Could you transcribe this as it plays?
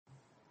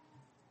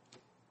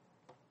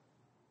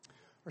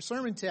Our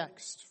sermon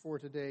text for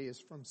today is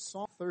from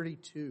Psalm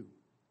 32.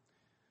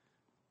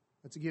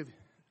 Let's give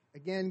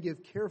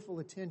careful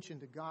attention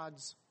to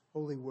God's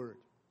holy word.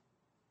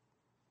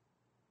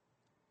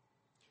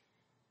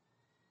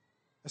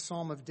 A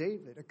psalm of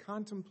David, a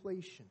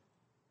contemplation.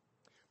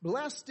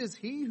 Blessed is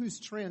he whose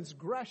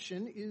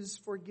transgression is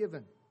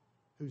forgiven,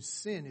 whose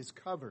sin is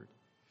covered.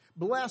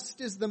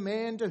 Blessed is the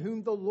man to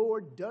whom the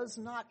Lord does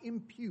not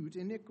impute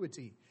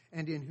iniquity,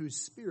 and in whose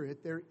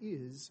spirit there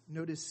is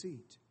no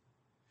deceit.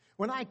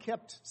 When I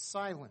kept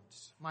silent,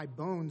 my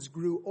bones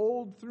grew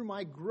old through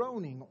my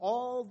groaning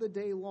all the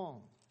day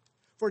long.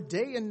 For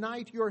day and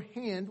night your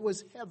hand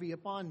was heavy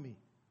upon me.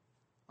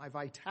 My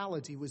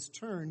vitality was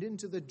turned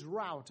into the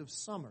drought of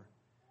summer.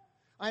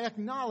 I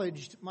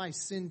acknowledged my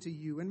sin to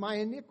you, and my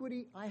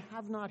iniquity I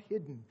have not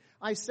hidden.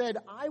 I said,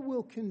 I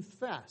will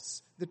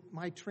confess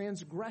my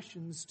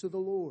transgressions to the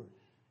Lord,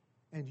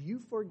 and you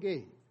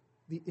forgave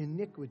the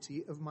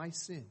iniquity of my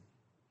sin.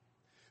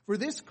 For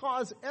this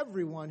cause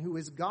everyone who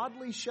is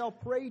godly shall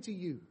pray to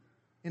you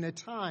in a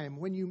time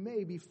when you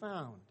may be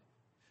found.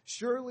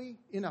 Surely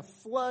in a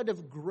flood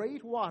of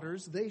great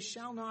waters they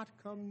shall not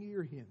come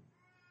near him.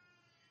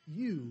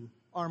 You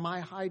are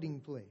my hiding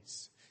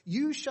place.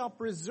 You shall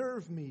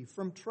preserve me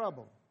from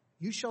trouble.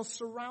 You shall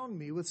surround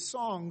me with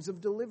songs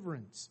of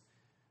deliverance.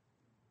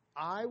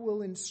 I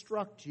will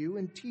instruct you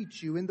and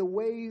teach you in the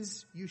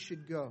ways you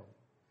should go.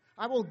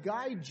 I will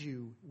guide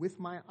you with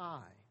my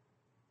eye.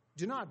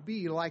 Do not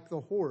be like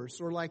the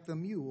horse or like the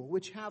mule,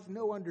 which have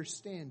no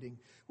understanding,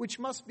 which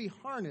must be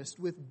harnessed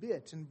with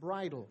bit and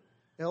bridle,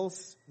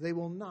 else they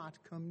will not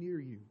come near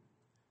you.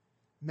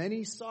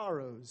 Many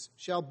sorrows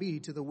shall be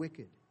to the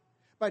wicked,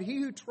 but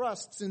he who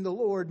trusts in the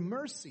Lord,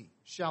 mercy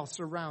shall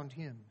surround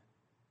him.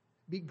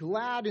 Be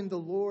glad in the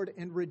Lord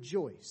and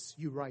rejoice,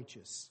 you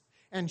righteous,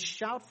 and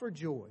shout for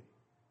joy,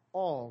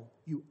 all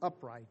you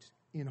upright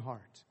in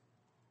heart.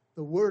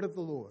 The word of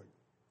the Lord.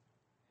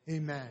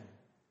 Amen.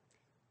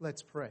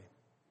 Let's pray.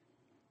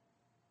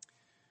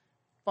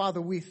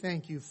 Father, we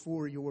thank you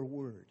for your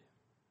word.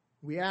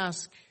 We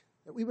ask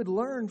that we would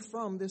learn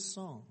from this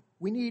psalm.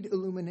 We need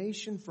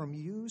illumination from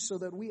you so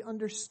that we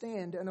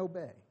understand and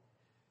obey.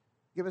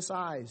 Give us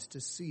eyes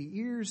to see,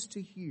 ears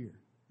to hear,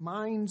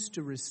 minds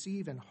to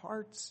receive, and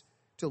hearts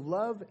to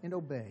love and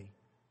obey.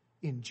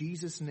 In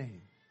Jesus'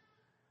 name,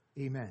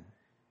 amen.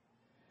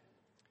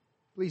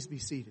 Please be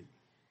seated.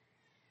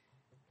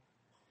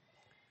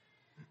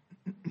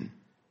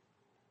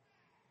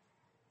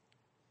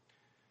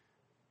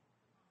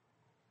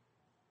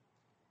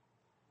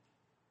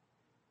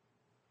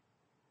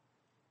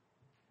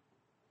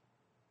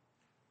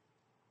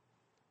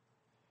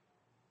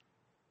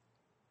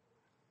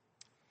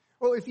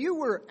 Well, if you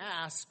were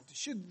asked,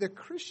 should the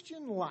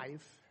Christian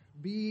life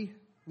be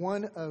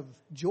one of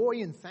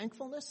joy and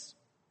thankfulness?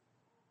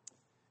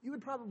 You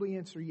would probably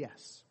answer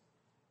yes.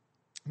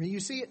 I mean, you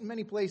see it in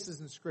many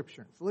places in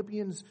Scripture.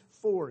 Philippians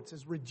 4, it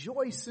says,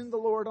 rejoice in the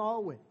Lord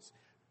always.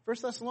 1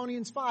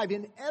 Thessalonians 5,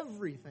 in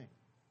everything,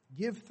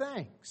 give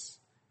thanks.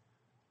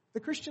 The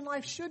Christian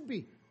life should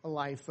be a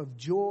life of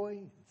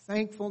joy,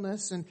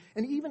 thankfulness, and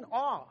even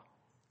awe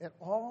at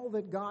all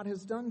that God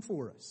has done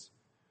for us.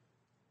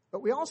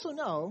 But we also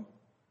know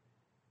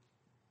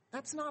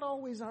that's not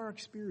always our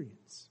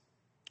experience.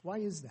 Why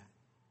is that?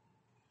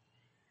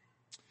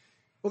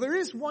 Well, there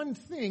is one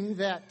thing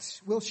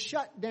that will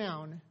shut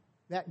down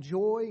that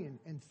joy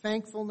and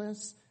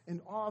thankfulness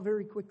and awe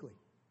very quickly.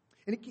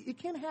 And it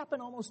can happen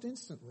almost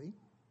instantly.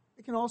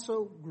 It can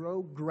also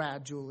grow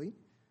gradually.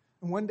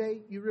 And one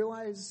day you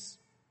realize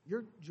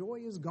your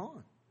joy is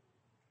gone.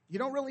 You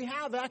don't really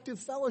have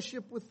active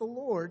fellowship with the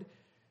Lord.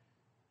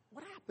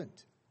 What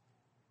happened?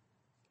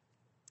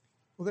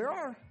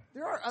 Well,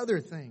 there are other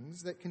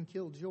things that can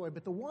kill joy,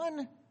 but the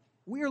one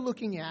we're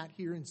looking at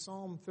here in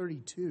Psalm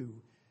 32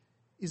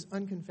 is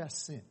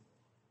unconfessed sin.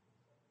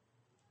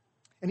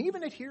 And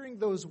even at hearing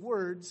those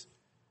words,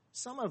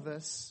 some of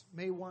us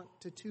may want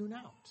to tune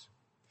out,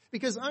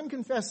 because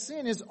unconfessed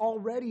sin has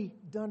already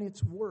done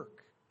its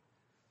work.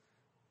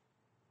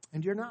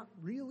 And you're not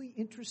really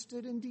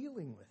interested in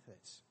dealing with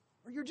it,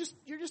 or you're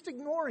just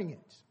ignoring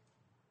it.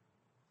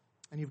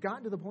 And you've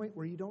gotten to the point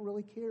where you don't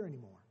really care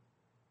anymore.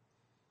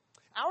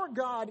 Our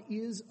God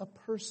is a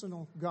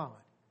personal God.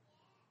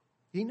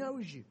 He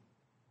knows you.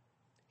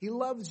 He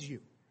loves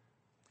you.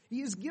 He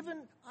has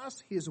given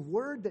us His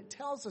word that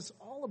tells us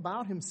all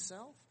about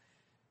Himself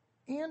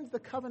and the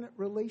covenant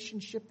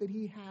relationship that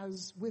He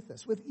has with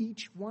us, with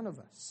each one of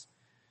us.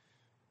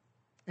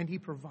 And He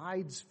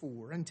provides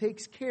for and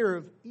takes care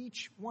of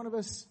each one of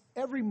us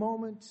every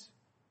moment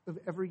of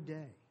every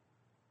day.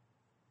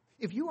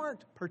 If you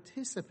aren't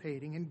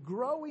participating and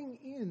growing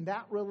in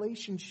that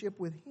relationship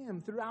with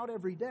Him throughout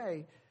every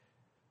day,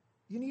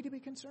 you need to be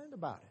concerned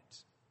about it.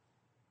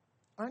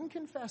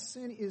 Unconfessed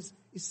sin is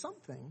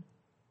something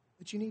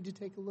that you need to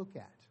take a look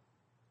at.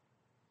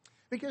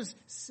 Because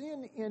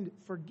sin and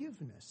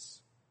forgiveness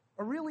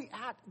are really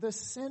at the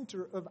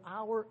center of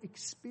our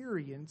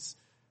experience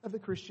of the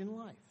Christian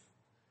life.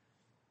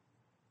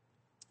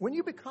 When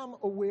you become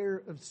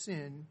aware of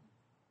sin,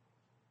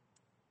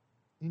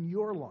 in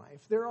your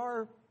life, there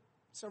are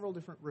several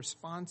different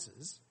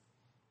responses.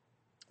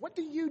 What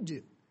do you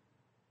do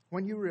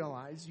when you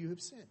realize you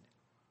have sinned?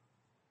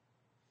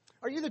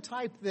 Are you the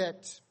type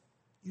that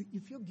you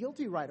feel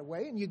guilty right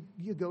away and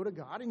you go to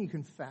God and you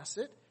confess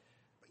it,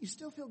 but you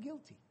still feel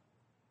guilty?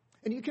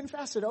 And you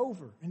confess it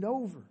over and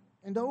over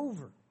and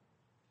over.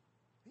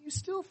 And you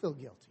still feel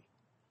guilty.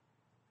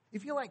 You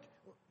feel like,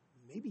 well,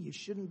 maybe you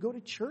shouldn't go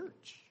to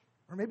church.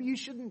 Or maybe you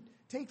shouldn't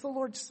take the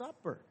Lord's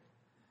Supper.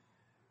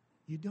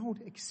 You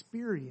don't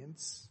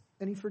experience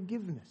any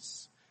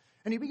forgiveness.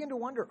 And you begin to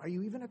wonder, are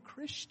you even a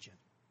Christian?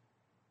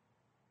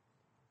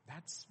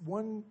 That's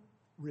one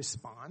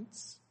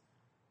response.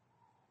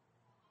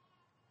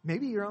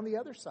 Maybe you're on the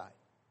other side.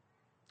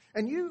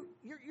 And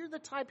you're the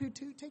type who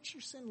too takes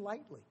your sin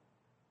lightly.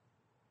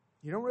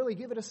 You don't really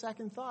give it a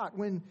second thought.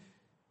 When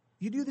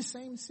you do the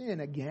same sin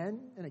again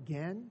and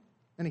again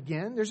and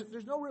again,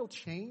 there's no real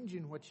change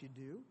in what you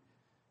do.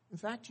 In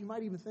fact, you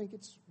might even think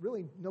it's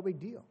really no big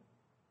deal.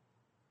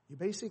 You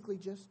basically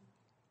just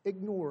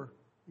ignore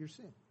your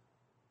sin.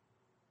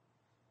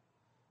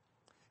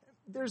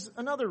 There's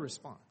another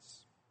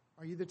response.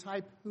 Are you the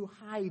type who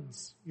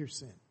hides your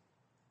sin?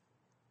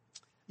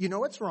 You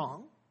know it's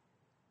wrong.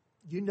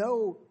 You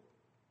know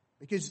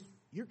because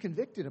you're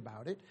convicted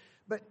about it,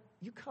 but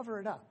you cover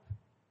it up.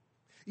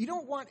 You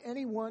don't want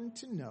anyone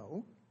to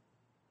know.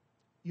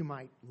 You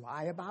might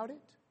lie about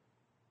it.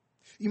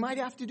 You might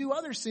have to do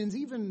other sins,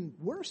 even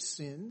worse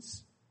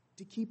sins,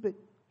 to keep it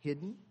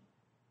hidden.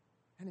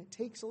 And it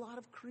takes a lot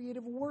of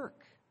creative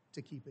work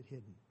to keep it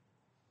hidden.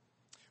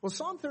 Well,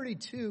 Psalm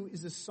 32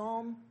 is a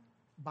psalm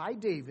by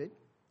David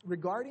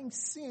regarding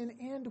sin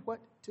and what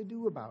to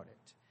do about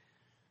it.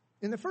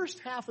 In the first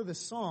half of the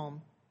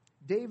psalm,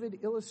 David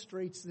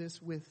illustrates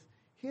this with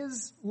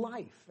his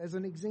life as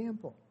an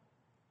example.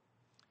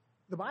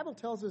 The Bible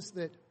tells us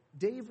that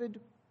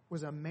David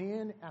was a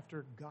man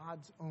after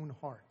God's own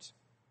heart.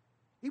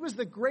 He was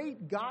the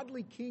great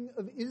godly king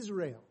of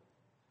Israel.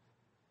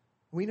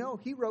 We know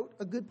he wrote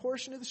a good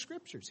portion of the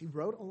scriptures. He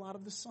wrote a lot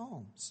of the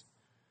Psalms.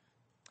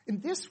 In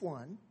this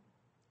one,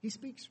 he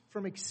speaks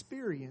from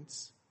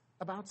experience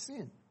about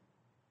sin.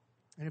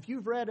 And if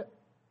you've read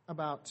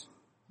about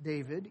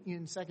David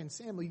in 2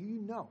 Samuel,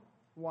 you know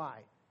why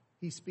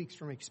he speaks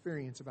from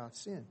experience about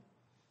sin.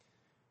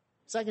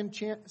 2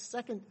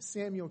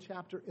 Samuel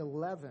chapter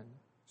 11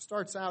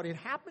 starts out, it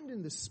happened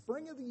in the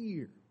spring of the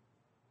year,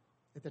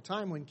 at the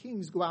time when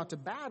kings go out to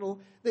battle,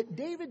 that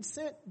David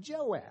sent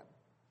Joab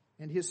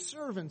and his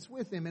servants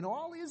with him and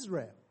all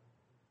Israel.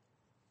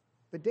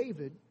 But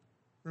David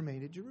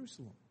remained at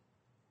Jerusalem.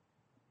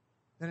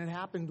 Then it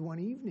happened one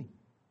evening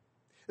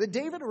that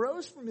David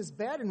arose from his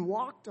bed and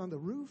walked on the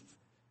roof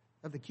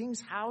of the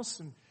king's house,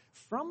 and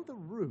from the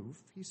roof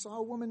he saw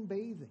a woman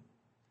bathing.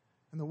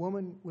 And the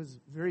woman was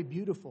very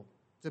beautiful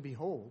to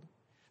behold.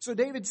 So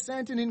David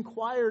sent and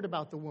inquired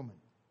about the woman.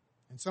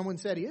 And someone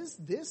said, "Is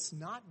this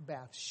not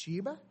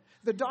Bathsheba,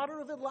 the daughter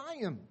of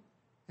Eliam,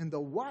 and the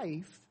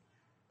wife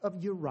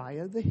of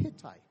Uriah the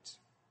Hittite?"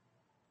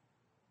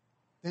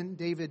 Then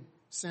David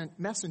sent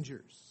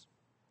messengers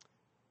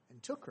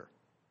and took her.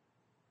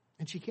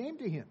 And she came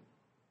to him,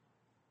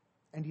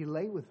 and he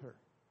lay with her.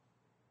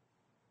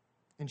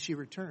 And she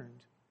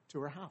returned to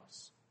her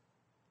house.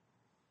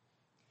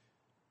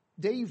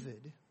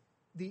 David,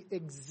 the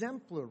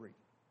exemplary,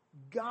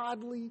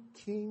 godly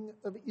king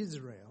of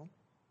Israel,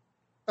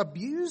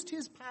 abused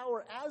his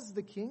power as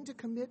the king to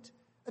commit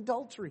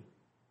adultery.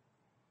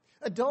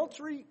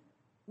 Adultery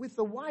with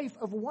the wife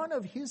of one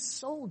of his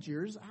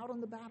soldiers out on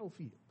the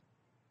battlefield.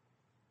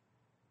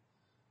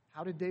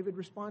 How did David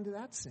respond to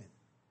that sin?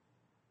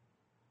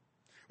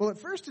 Well, at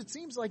first it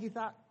seems like he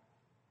thought,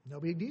 no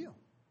big deal.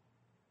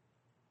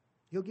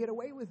 He'll get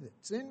away with it.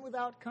 Sin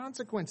without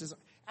consequences.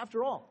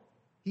 After all,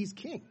 he's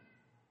king.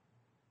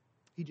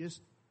 He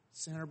just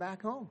sent her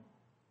back home.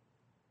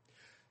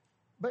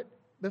 But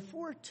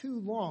before too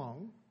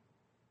long,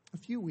 a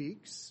few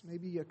weeks,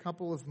 maybe a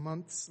couple of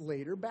months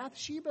later,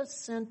 Bathsheba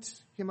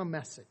sent him a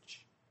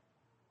message.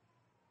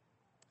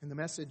 And the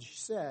message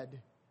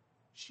said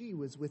she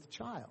was with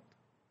child.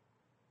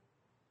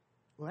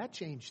 Well, that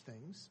changed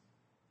things.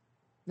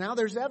 Now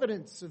there's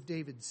evidence of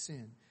David's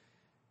sin.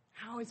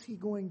 How is he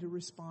going to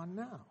respond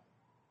now?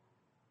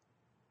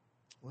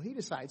 Well, he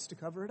decides to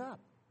cover it up.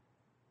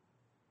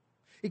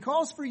 He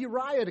calls for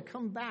Uriah to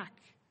come back,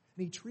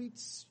 and he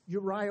treats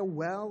Uriah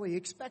well. He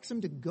expects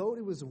him to go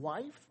to his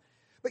wife.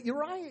 But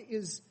Uriah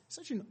is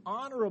such an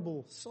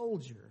honorable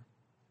soldier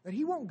that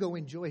he won't go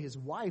enjoy his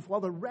wife while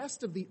the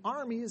rest of the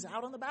army is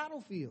out on the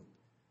battlefield.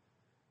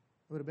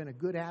 It would have been a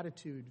good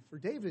attitude for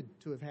David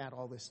to have had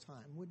all this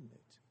time, wouldn't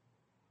it?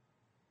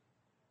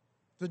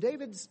 So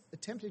David's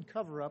attempted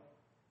cover-up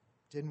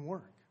didn't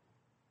work.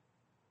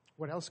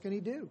 What else can he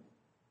do?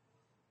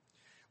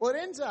 Well, it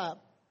ends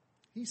up,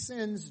 he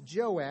sends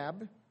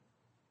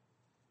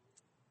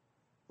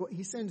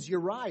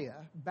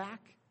Uriah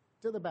back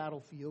to the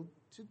battlefield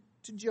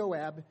to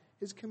Joab,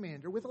 his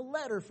commander, with a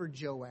letter for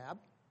Joab.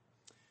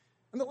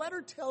 And the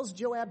letter tells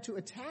Joab to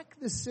attack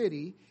the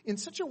city in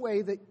such a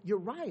way that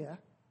Uriah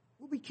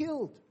will be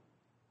killed.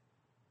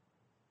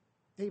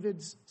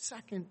 David's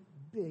second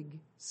big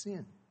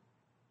sin.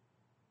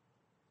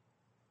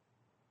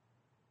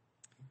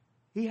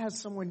 He has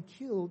someone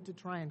killed to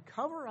try and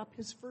cover up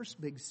his first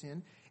big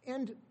sin.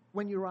 And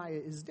when Uriah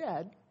is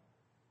dead,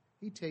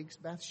 he takes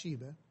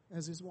Bathsheba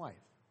as his wife.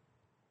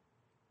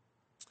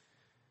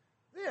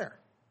 There.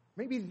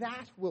 Maybe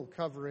that will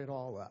cover it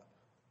all up.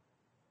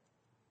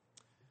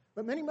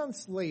 But many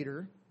months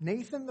later,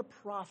 Nathan the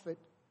prophet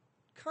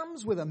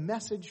comes with a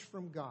message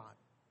from God.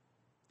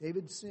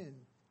 David's sin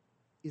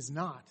is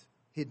not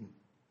hidden.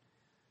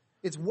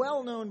 It's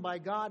well known by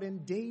God,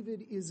 and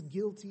David is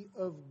guilty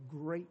of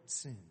great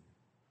sin.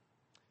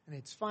 And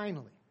it's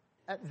finally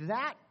at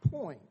that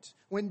point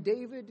when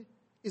David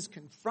is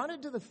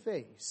confronted to the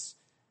face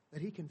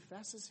that he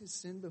confesses his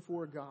sin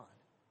before God.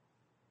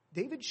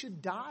 David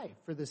should die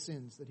for the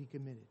sins that he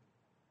committed.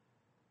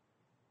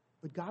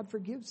 But God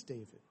forgives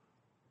David,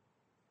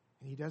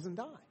 and he doesn't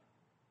die.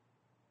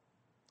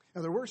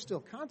 Now, there were still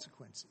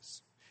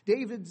consequences.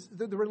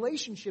 The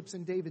relationships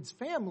in David's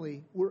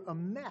family were a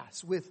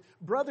mess, with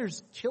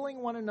brothers killing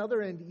one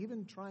another and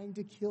even trying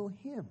to kill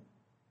him.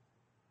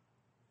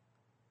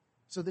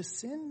 So the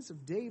sins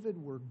of David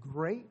were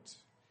great.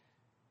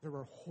 There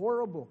were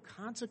horrible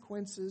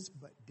consequences,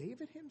 but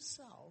David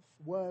himself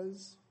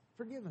was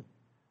forgiven.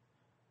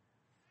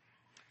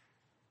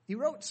 He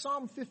wrote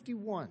Psalm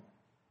 51,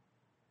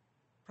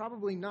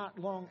 probably not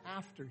long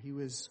after he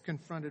was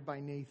confronted by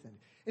Nathan.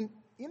 And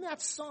in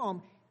that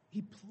psalm,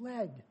 he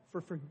pled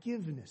for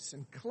forgiveness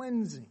and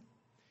cleansing.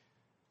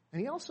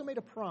 And he also made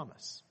a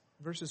promise.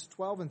 Verses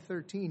 12 and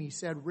 13, he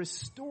said,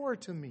 "Restore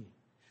to me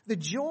the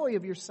joy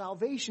of your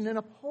salvation and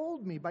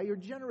uphold me by your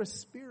generous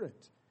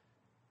spirit.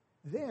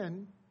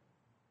 Then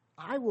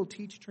I will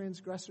teach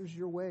transgressors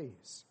your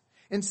ways,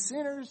 and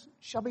sinners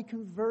shall be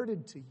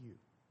converted to you."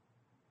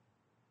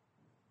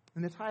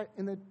 In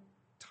the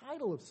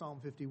title of Psalm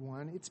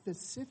 51, it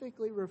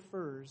specifically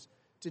refers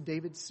to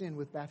David's sin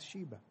with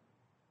Bathsheba.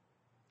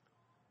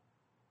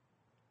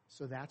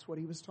 So that's what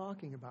he was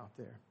talking about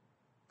there.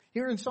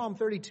 Here in Psalm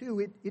 32,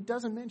 it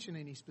doesn't mention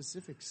any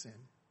specific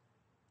sin.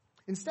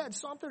 Instead,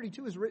 Psalm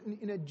 32 is written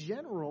in a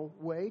general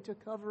way to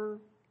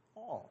cover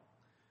all.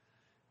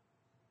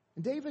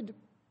 And David,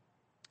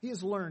 he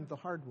has learned the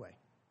hard way.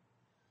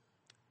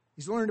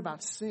 He's learned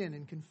about sin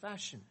and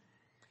confession.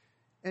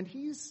 And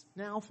he's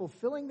now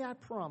fulfilling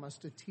that promise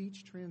to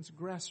teach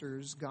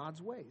transgressors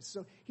God's ways.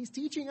 So he's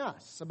teaching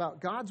us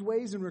about God's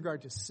ways in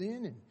regard to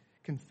sin and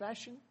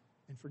confession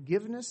and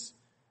forgiveness.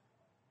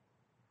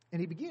 And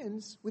he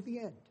begins with the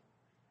end.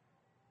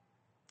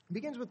 He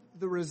begins with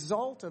the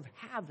result of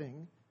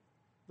having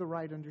the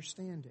right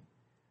understanding.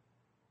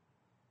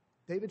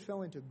 David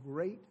fell into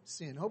great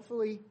sin,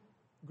 hopefully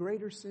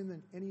greater sin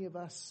than any of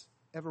us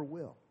ever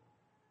will.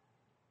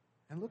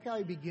 And look how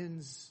he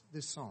begins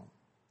this psalm.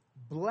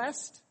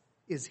 "Blessed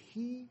is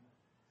he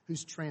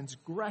whose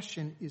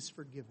transgression is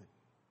forgiven,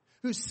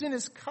 whose sin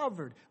is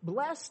covered.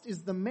 Blessed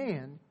is the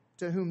man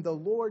to whom the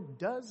Lord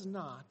does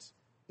not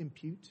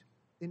impute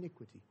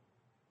iniquity."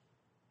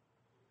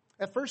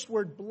 That first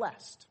word,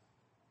 blessed,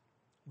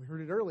 we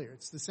heard it earlier.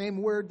 It's the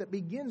same word that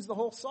begins the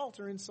whole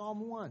Psalter in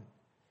Psalm 1.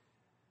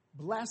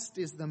 Blessed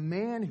is the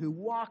man who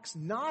walks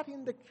not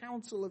in the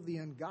counsel of the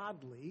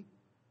ungodly,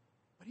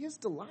 but his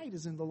delight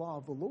is in the law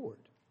of the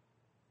Lord.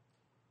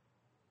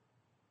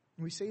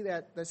 And we say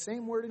that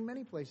same word in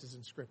many places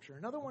in Scripture.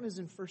 Another one is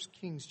in 1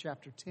 Kings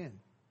chapter 10.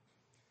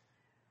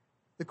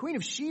 The Queen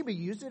of Sheba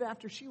used it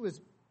after she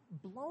was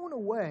blown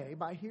away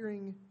by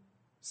hearing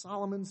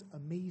Solomon's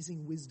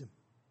amazing wisdom.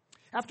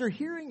 After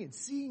hearing and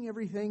seeing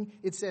everything,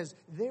 it says,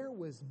 there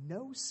was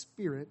no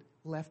spirit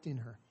left in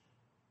her.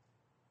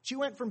 She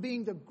went from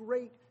being the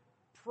great,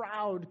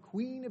 proud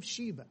Queen of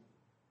Sheba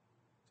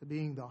to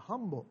being the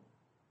humble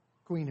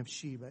Queen of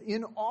Sheba,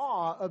 in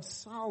awe of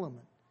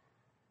Solomon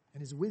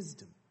and his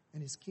wisdom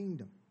and his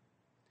kingdom.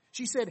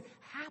 She said,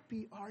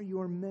 "Happy are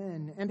your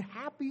men, and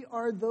happy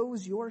are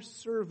those your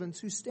servants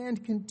who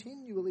stand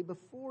continually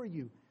before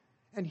you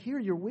and hear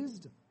your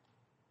wisdom."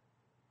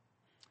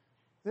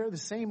 There, the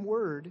same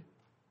word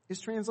is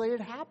translated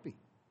happy.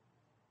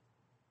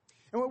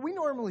 And what we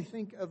normally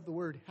think of the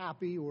word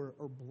happy or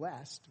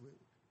blessed,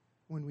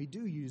 when we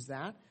do use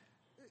that,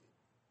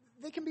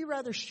 they can be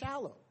rather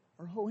shallow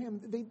or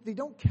ho-hum. They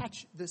don't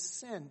catch the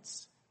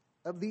sense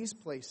of these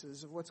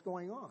places of what's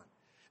going on.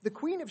 The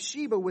Queen of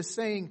Sheba was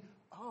saying,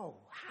 "Oh,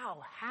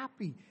 how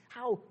happy,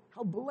 how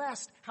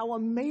blessed, how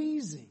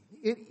amazing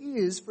it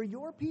is for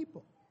your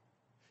people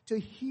to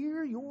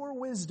hear your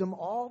wisdom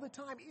all the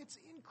time. It's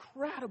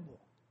incredible,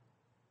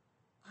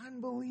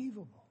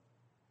 unbelievable."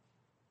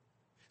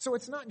 So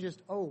it's not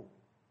just, oh,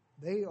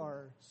 they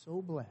are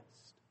so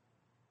blessed.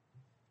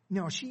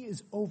 No, she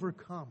is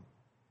overcome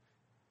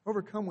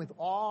with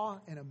awe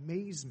and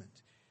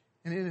amazement.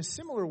 And in a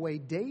similar way,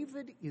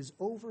 David is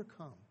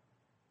overcome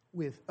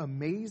with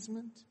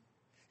amazement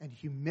and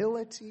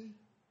humility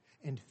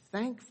and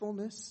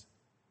thankfulness.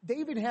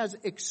 David has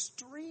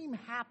extreme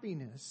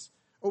happiness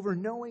over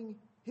knowing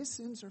his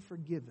sins are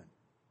forgiven.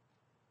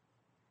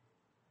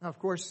 Now, of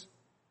course,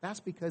 That's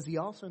because he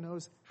also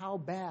knows how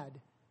bad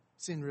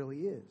sin really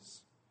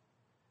is.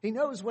 He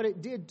knows what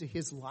it did to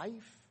his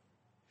life,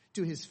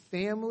 to his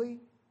family,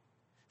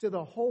 to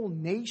the whole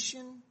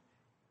nation,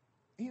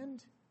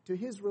 and to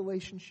his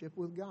relationship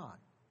with God.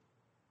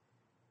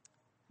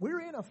 We're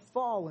in a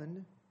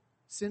fallen,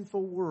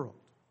 sinful world.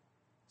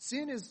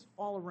 Sin is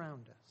all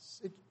around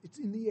us. It's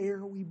in the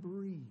air we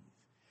breathe.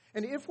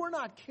 And if we're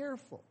not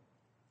careful,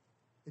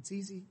 it's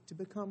easy to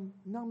become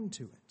numb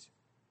to it.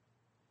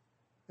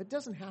 It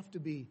doesn't have to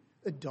be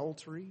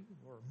adultery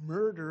or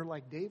murder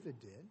like David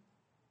did.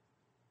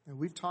 And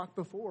we've talked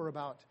before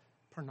about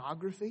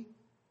pornography,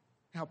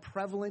 how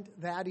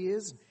prevalent that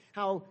is,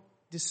 how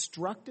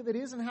destructive it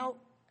is, and how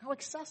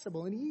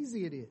accessible and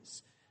easy it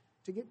is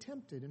to get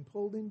tempted and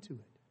pulled into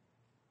it.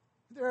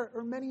 There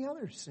are many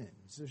other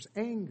sins. There's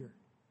anger,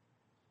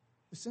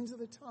 the sins of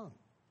the tongue,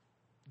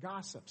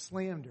 gossip,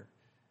 slander,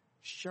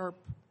 sharp,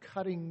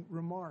 cutting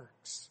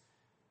remarks.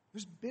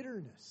 There's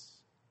bitterness,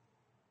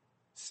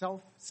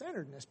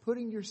 self-centeredness,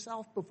 putting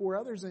yourself before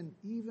others and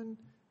even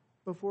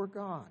before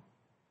God.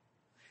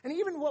 And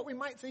even what we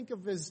might think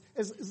of as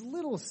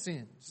little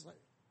sins, like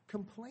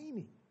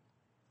complaining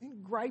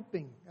and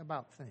griping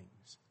about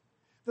things.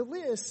 The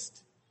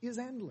list is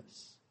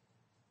endless.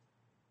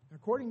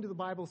 According to the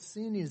Bible,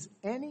 sin is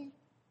any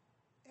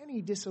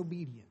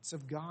disobedience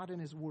of God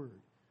and His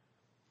Word.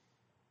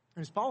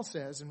 And as Paul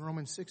says in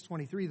Romans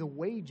 6:23, the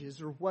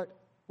wages, or what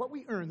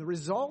we earn, the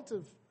result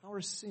of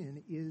our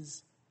sin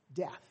is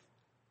death.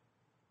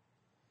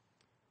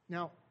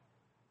 Now,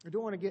 I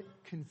don't want to get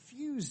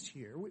confused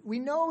here. We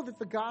know that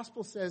the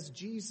gospel says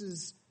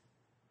Jesus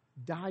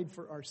died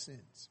for our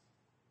sins.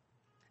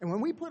 And when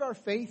we put our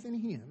faith in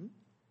Him,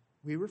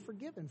 we were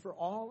forgiven for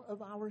all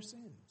of our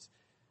sins.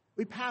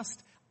 We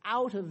passed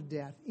out of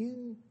death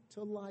into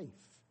life.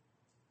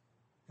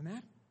 And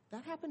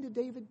that happened to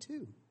David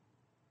too.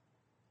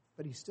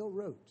 But he still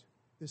wrote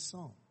this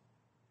psalm.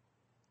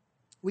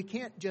 We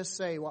can't just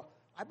say, well,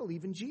 I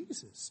believe in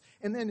Jesus,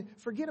 and then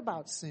forget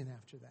about sin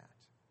after that.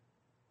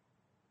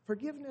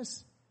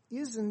 Forgiveness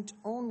isn't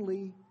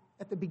only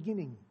at the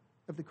beginning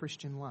of the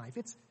Christian life.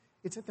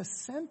 It's at the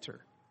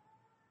center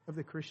of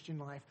the Christian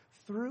life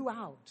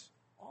throughout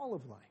all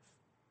of life.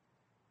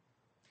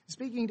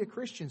 Speaking to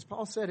Christians,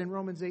 Paul said in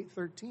Romans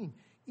 8:13,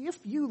 if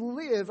you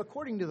live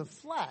according to the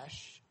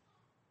flesh,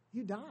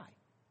 you die.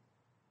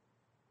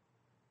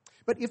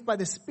 But if by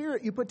the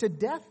Spirit you put to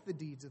death the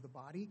deeds of the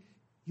body,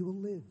 you will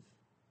live.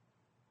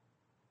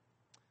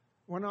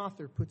 One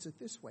author puts it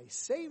this way: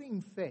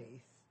 saving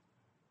faith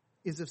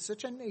is of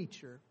such a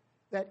nature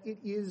that it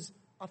is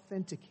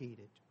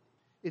authenticated.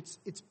 It's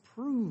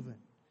proven.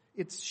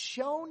 It's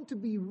shown to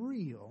be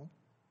real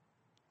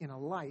in a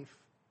life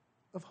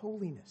of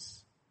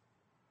holiness.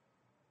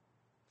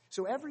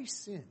 So every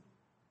sin,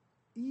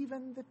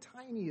 even the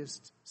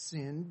tiniest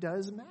sin,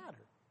 does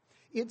matter.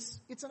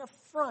 It's an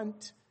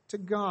affront to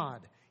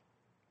God.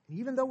 And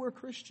even though we're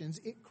Christians,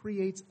 it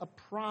creates a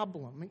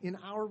problem in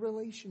our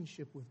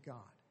relationship with God.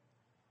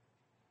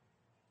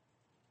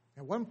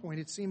 At one point,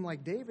 it seemed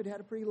like David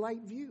had a pretty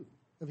light view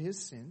of his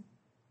sin.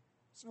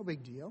 It's no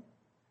big deal.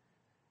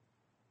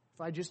 If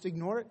I just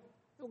ignore it,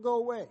 it'll go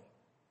away.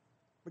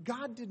 But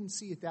God didn't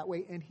see it that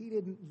way, and He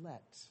didn't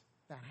let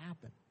that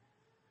happen.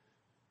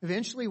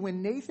 Eventually,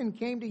 when Nathan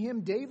came to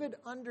him, David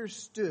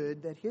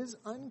understood that his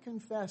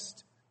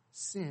unconfessed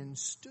sin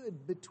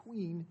stood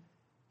between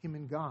him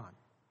and God.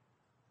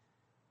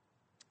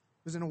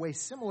 It was in a way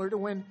similar to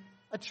when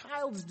a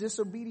child's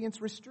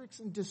disobedience restricts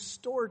and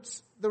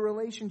distorts the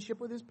relationship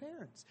with his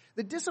parents.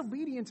 The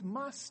disobedience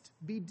must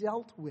be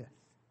dealt with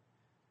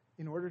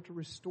in order to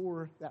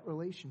restore that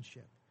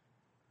relationship.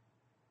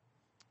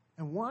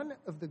 And one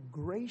of the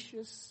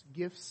gracious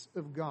gifts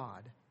of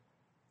God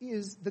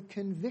is the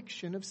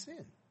conviction of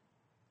sin.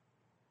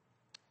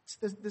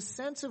 It's the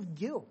sense of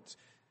guilt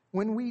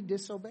when we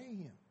disobey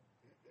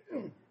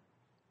Him.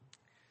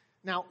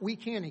 Now, we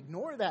can't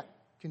ignore that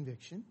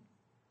conviction.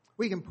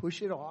 We can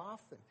push it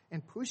off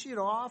and push it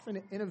off,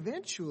 and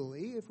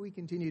eventually, if we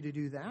continue to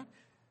do that,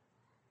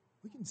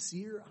 we can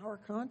sear our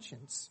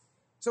conscience.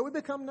 So we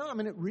become numb,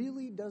 and it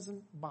really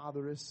doesn't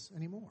bother us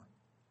anymore.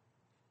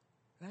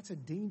 That's a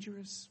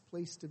dangerous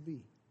place to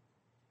be.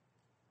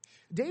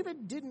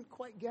 David didn't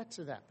quite get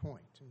to that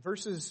point. In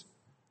verses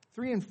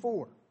 3 and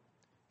 4,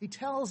 he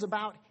tells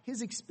about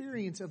his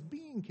experience of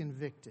being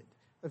convicted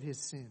of his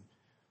sin.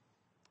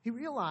 He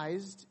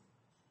realized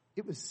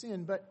it was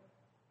sin, but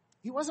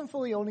he wasn't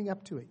fully owning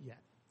up to it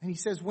yet. And he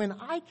says, when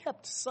I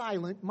kept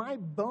silent, my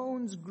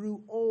bones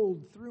grew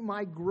old through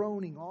my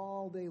groaning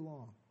all day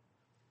long.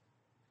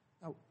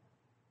 Now,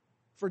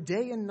 for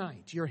day and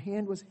night, your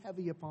hand was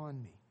heavy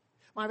upon me.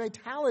 My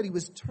vitality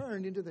was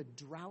turned into the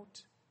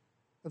drought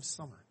of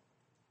summer.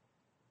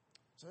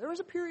 So there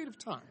was a period of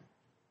time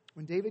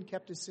when David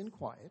kept his sin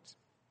quiet.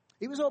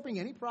 He was hoping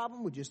any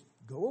problem would just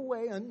go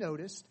away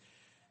unnoticed.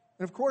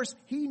 And of course,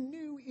 he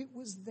knew it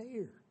was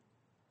there.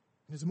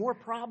 And as more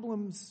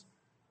problems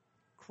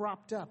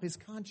cropped up, his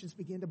conscience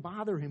began to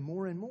bother him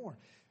more and more.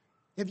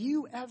 Have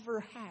you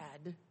ever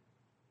had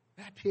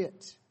that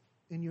pit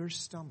in your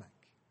stomach.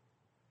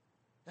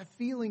 That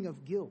feeling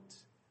of guilt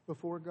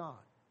before God.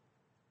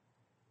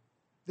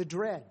 The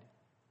dread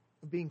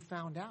of being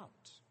found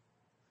out,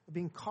 of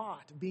being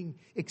caught, of being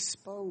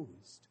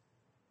exposed.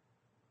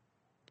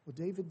 Well,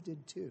 David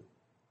did too.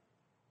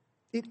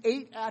 It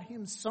ate at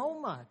him so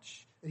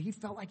much that he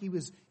felt like he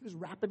was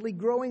rapidly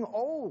growing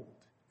old.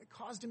 It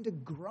caused him to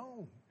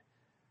groan.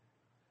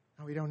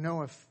 Now, we don't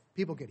know if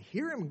people could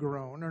hear him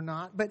groan or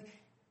not, but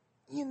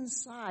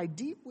inside,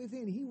 deep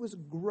within, he was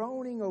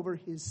groaning over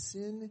his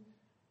sin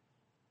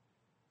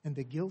and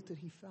the guilt that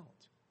he felt.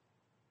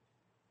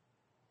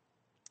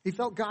 He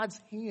felt God's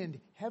hand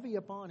heavy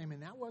upon him,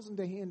 and that wasn't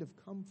a hand of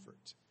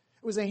comfort.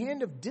 It was a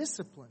hand of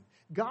discipline.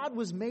 God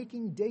was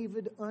making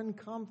David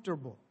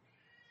uncomfortable.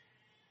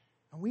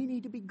 And we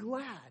need to be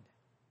glad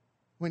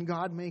when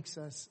God makes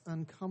us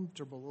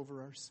uncomfortable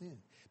over our sin.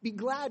 Be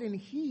glad and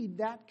heed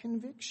that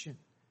conviction.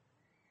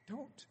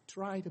 Don't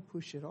try to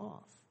push it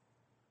off.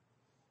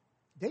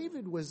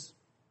 David was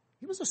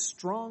a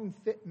strong,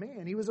 fit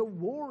man. He was a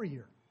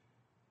warrior.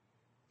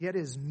 Yet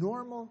his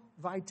normal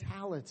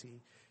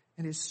vitality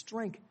and his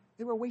strength,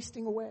 they were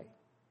wasting away.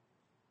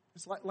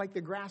 It's like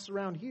the grass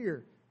around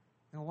here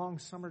in a long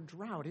summer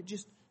drought. It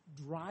just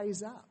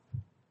dries up.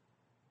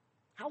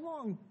 How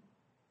long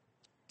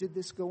did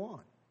this go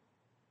on?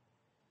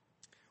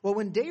 Well,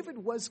 when David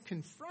was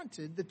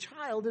confronted, the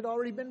child had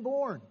already been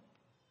born.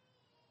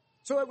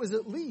 So it was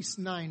at least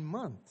 9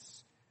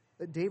 months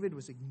that David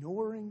was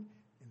ignoring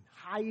and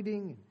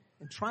hiding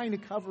and trying to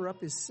cover up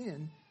his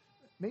sin,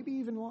 maybe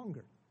even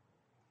longer.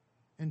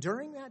 And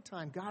during that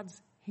time, God's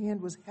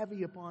hand was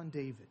heavy upon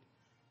David.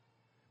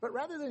 But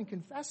rather than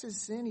confess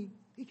his sin,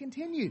 he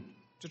continued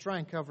to try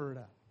and cover it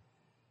up.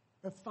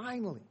 But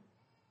finally,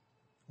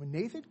 when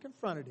Nathan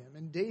confronted him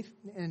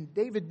and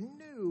David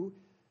knew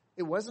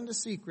it wasn't a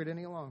secret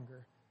any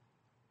longer,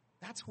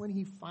 that's when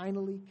he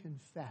finally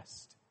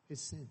confessed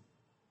his sin.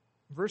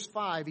 Verse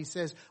 5, he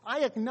says,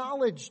 I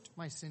acknowledged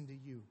my sin to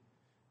you,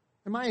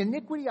 and my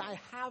iniquity I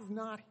have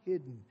not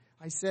hidden.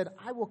 I said,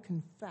 I will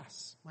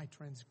confess my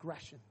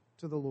transgression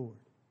to the Lord.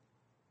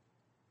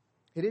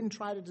 He didn't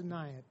try to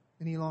deny it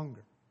any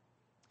longer.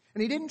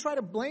 And he didn't try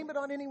to blame it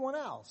on anyone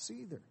else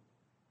either.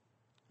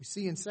 You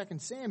see, in 2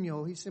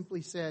 Samuel, he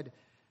simply said,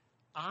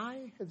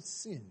 I have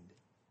sinned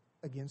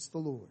against the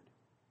Lord.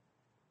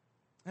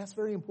 That's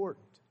very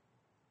important.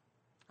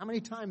 How many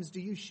times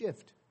do you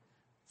shift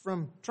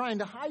from trying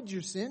to hide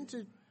your sin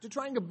to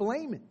trying to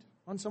blame it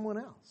on someone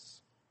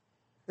else?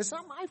 It's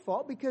not my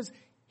fault because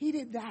he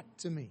did that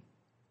to me.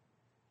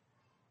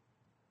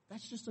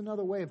 That's just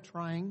another way of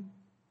trying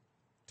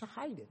to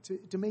hide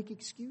it, to make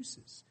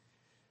excuses.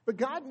 But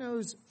God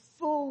knows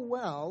full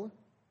well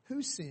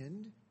who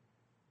sinned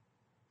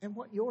and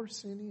what your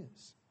sin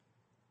is.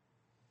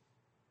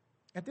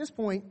 At this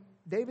point,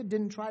 David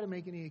didn't try to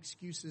make any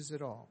excuses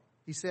at all.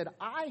 He said,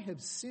 I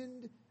have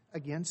sinned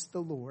against the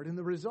Lord. And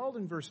the result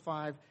in verse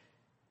 5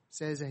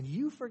 says, and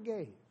you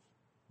forgave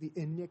the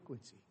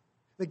iniquity,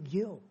 the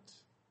guilt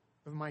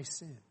of my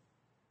sin.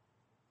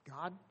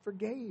 God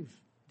forgave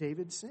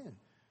David's sin.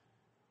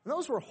 And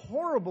those were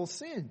horrible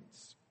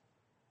sins.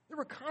 There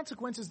were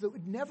consequences that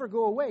would never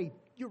go away.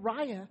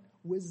 Uriah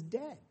was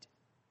dead.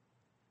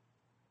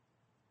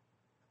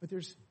 But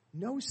there's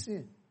no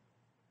sin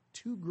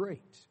too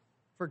great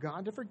for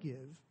God to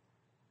forgive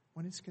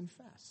when it's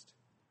confessed.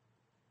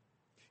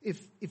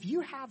 If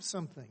you have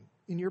something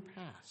in your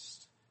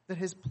past that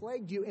has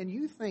plagued you and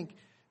you think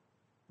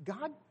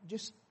God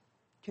just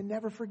can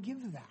never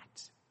forgive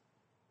that,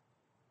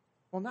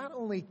 well, not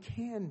only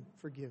can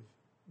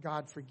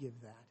God forgive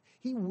that,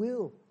 he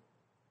will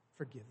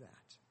forgive that.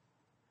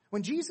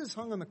 When Jesus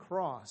hung on the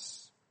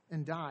cross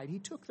and died, he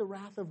took the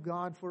wrath of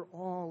God for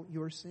all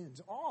your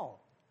sins.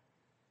 All.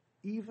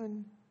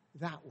 Even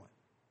that one.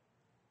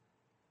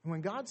 And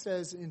when God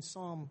says in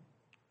Psalm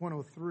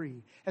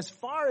 103, as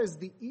far as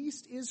the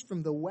east is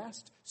from the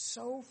west,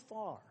 so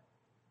far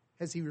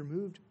has he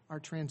removed our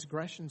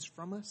transgressions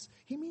from us,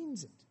 he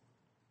means it.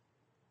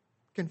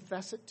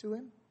 Confess it to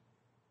him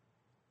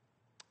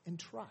and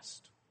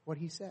trust what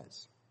he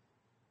says.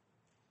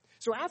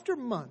 So after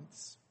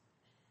months,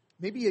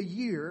 maybe a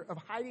year of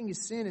hiding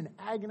his sin and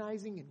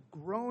agonizing and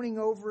groaning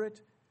over it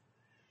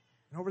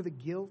and over the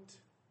guilt,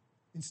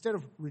 instead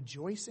of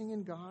rejoicing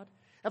in God,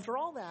 after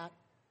all that,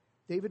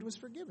 David was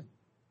forgiven.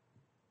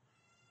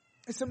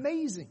 It's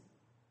amazing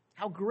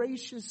how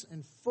gracious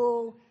and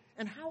full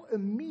and how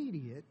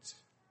immediate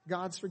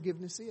God's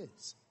forgiveness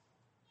is.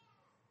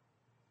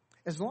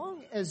 As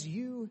long as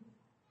you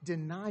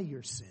deny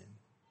your sin,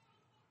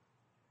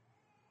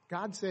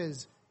 God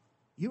says,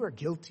 you are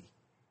guilty.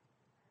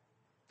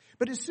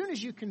 But as soon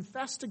as you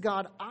confess to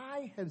God,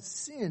 I have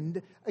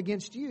sinned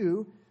against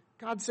you,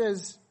 God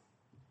says,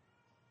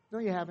 no,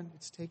 you haven't.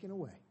 It's taken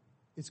away.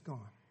 It's gone.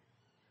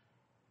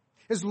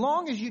 As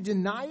long as you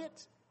deny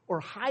it or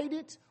hide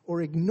it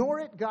or ignore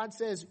it, God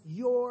says,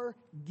 you're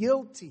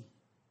guilty.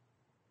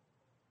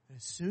 And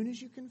as soon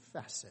as you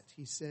confess it,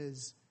 he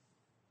says,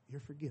 you're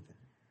forgiven.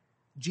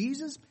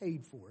 Jesus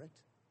paid for it.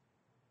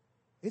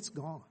 It's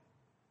gone.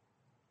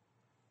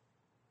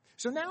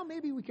 So now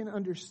maybe we can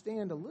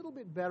understand a little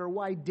bit better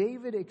why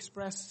David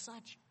expressed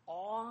such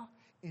awe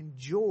and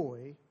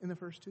joy in the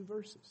first two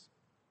verses.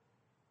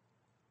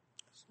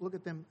 Let's look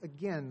at them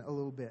again a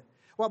little bit.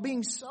 While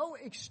being so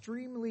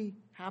extremely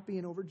happy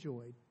and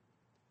overjoyed,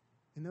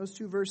 in those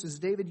two verses,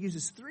 David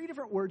uses three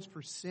different words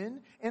for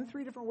sin and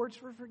three different words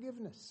for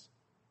forgiveness.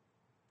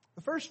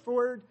 The first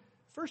word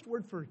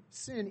for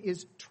sin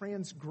is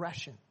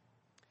transgression.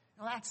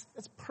 Now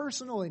that's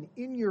personal and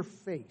in your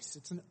face.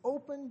 It's an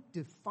open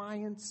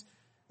defiance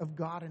of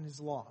God and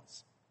his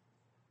laws.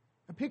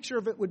 A picture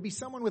of it would be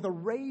someone with a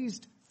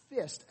raised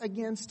fist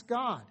against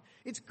God.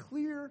 It's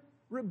clear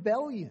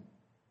rebellion.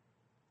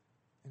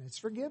 And it's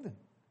forgiven.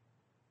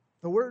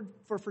 The word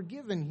for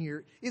forgiven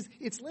here is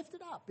it's lifted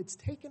up. It's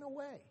taken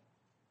away.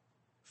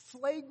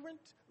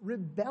 Flagrant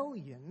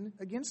rebellion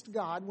against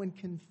God when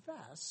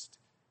confessed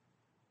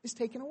is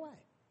taken away.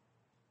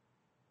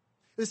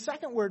 The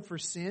second word for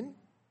sin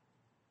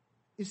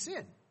is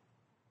sin.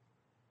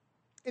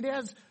 It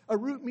has a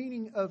root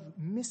meaning of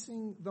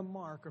missing the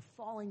mark or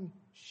falling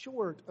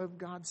short of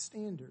God's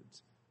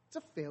standards. It's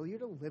a failure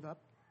to live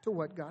up to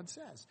what God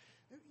says.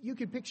 You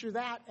could picture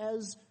that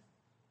as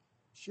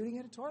shooting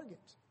at a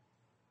target,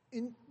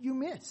 and you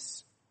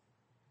miss.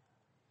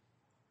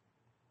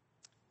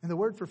 And the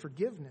word for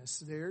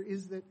forgiveness there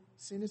is that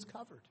sin is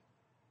covered.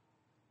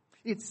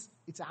 It's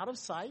out of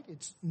sight.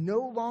 It's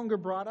no longer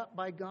brought up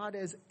by God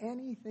as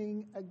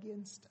anything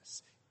against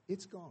us.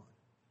 It's gone.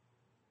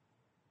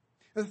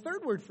 The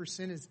third word for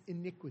sin is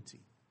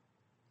iniquity.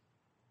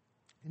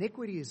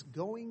 Iniquity is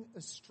going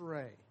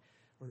astray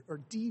or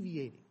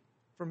deviating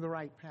from the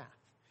right path.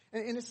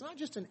 And it's not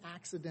just an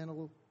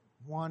accidental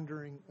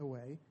wandering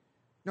away.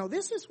 No,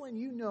 this is when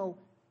you know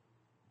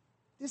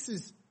this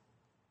is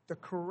the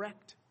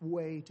correct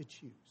way to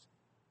choose.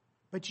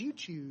 But you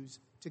choose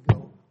to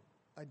go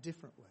a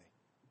different way.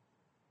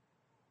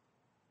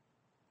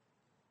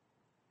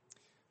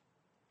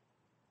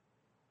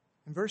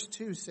 And verse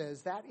 2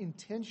 says that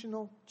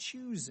intentional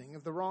choosing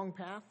of the wrong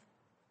path,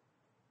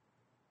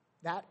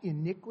 that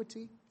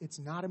iniquity, it's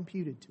not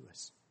imputed to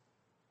us.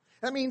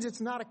 That means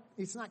it's not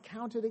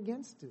counted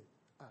against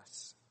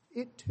us.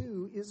 It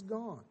too is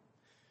gone.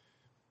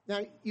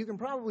 Now, you can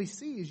probably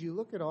see as you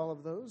look at all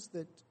of those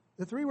that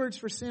the three words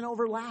for sin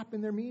overlap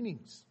in their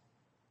meanings.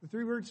 The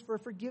three words for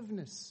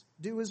forgiveness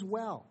do as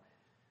well.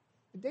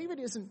 David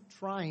isn't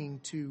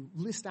trying to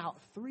list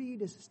out three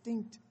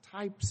distinct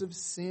types of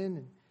sin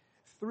and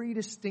three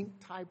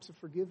distinct types of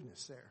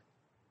forgiveness there.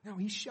 No,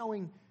 he's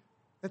showing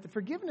that the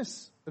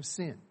forgiveness of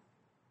sin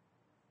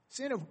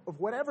of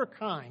whatever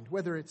kind,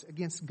 whether it's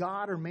against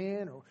God or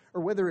man,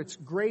 or whether it's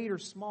great or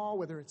small,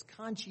 whether it's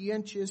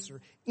conscientious or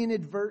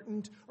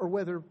inadvertent, or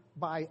whether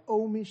by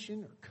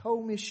omission or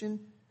commission,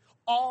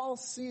 all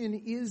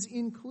sin is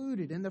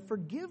included. And the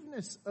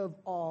forgiveness of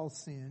all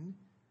sin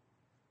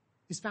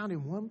is found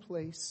in one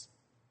place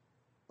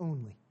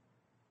only.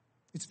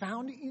 It's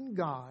found in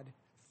God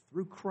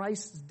through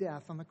Christ's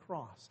death on the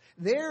cross.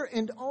 There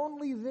and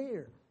only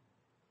there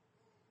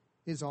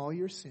is all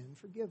your sin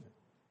forgiven.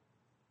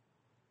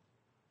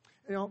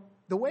 You know,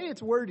 the way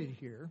it's worded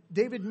here,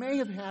 David may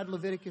have had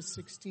Leviticus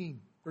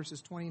 16,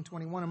 verses 20 and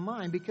 21 in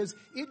mind, because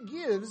it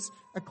gives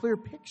a clear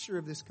picture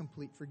of this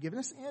complete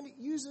forgiveness, and it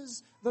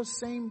uses those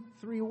same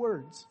three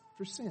words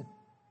for sin. It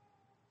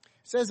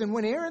says, and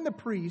when Aaron the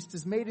priest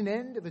has made an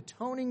end of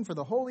atoning for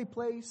the holy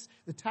place,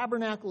 the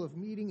tabernacle of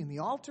meeting, and the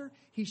altar,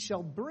 he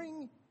shall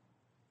bring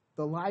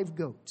the live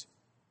goat.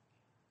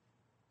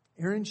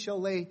 Aaron shall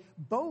lay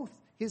both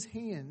his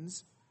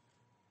hands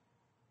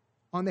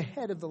on the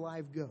head of the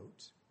live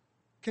goat,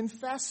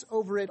 confess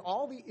over it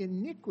all the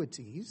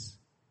iniquities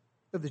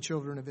of the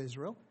children of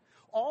Israel,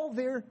 all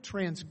their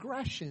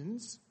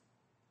transgressions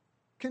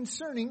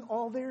concerning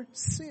all their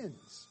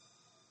sins,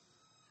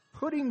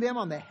 putting them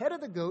on the head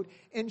of the goat,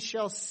 and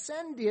shall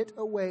send it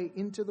away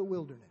into the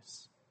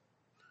wilderness.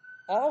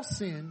 All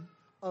sin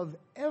of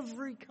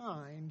every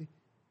kind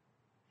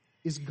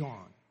is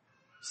gone,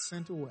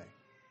 sent away.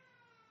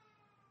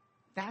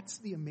 That's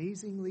the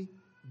amazingly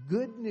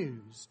good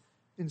news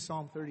in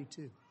Psalm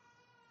 32.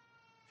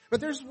 But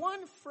there's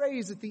one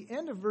phrase at the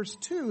end of verse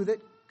 2 that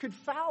could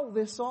foul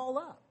this all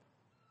up.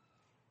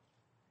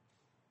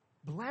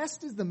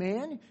 Blessed is the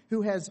man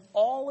who has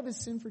all of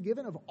his sin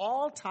forgiven of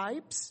all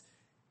types,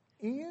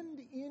 and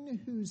in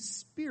whose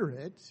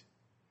spirit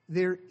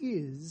there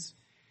is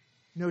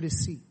no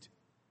deceit.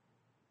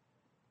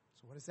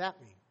 So what does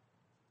that mean?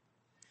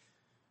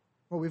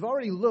 Well, we've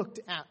already looked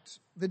at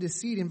the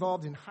deceit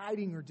involved in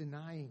hiding or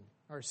denying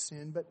our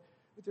sin, but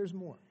there's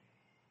more.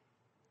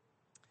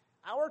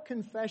 Our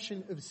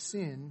confession of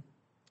sin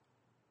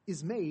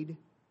is made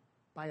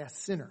by a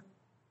sinner.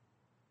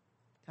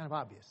 Kind of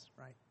obvious,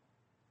 right?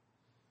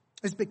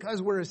 It's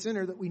because we're a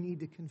sinner that we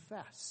need to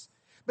confess.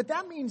 But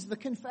that means the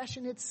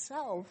confession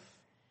itself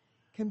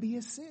can be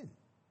a sin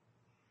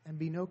and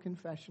be no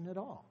confession at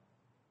all.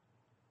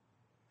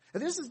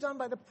 And this is done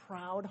by the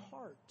proud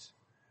heart.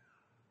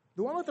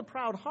 The one with the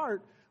proud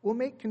heart will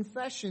make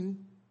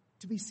confession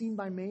to be seen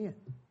by man.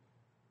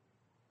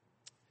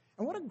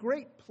 And what a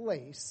great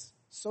place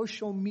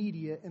social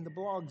media and the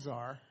blogs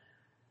are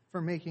for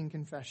making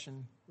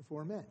confession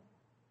before men.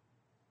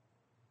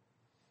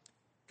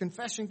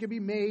 Confession can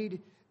be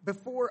made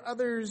before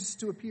others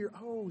to appear,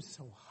 oh,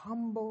 so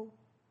humble,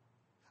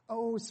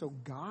 oh, so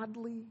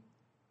godly.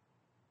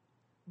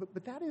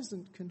 But that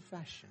isn't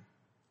confession.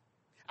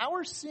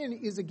 Our sin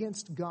is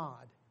against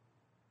God,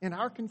 and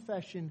our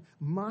confession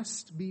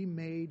must be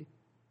made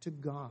to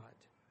God,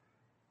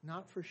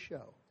 not for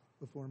show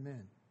before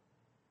men.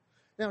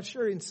 Now,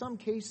 sure, in some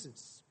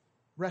cases,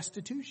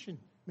 restitution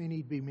may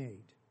need to be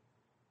made.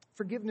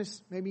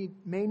 Forgiveness may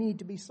need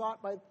to be sought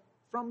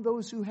from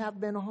those who have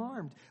been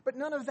harmed. But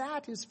none of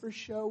that is for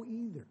show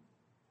either.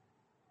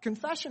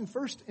 Confession,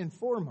 first and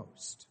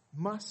foremost,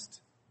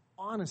 must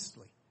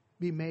honestly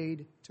be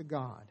made to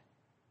God.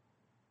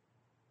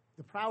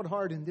 The proud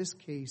heart in this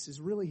case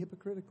is really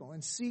hypocritical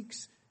and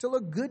seeks to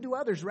look good to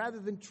others rather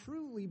than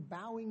truly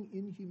bowing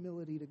in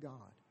humility to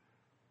God.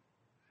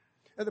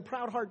 The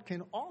proud heart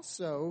can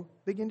also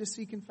begin to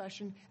see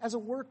confession as a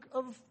work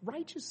of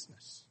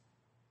righteousness.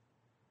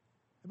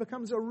 It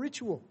becomes a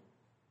ritual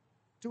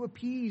to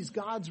appease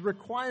God's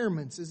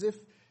requirements as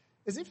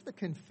if the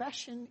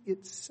confession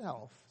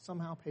itself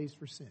somehow pays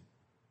for sin.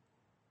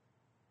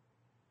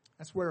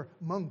 That's where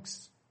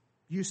monks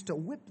used to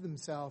whip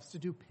themselves to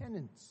do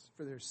penance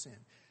for their sin.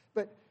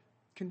 But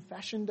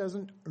confession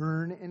doesn't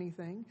earn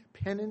anything.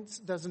 Penance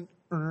doesn't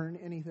earn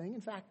anything.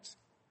 In fact,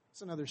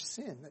 it's another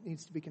sin that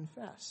needs to be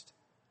confessed.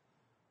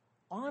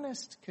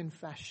 Honest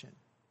confession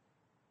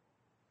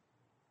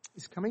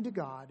is coming to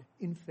God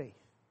in faith,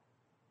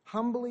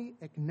 humbly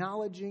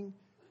acknowledging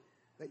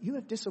that you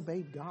have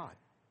disobeyed God.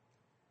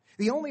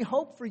 The only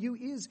hope for you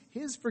is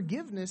His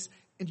forgiveness,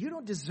 and you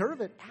don't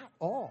deserve it at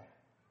all.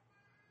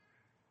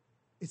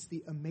 It's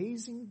the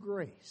amazing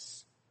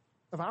grace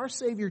of our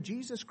Savior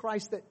Jesus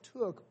Christ that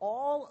took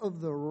all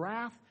of the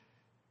wrath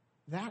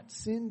that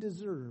sin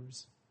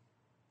deserves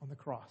on the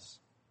cross.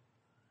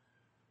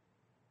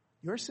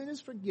 Your sin is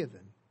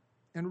forgiven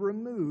and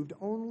removed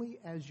only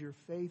as your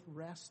faith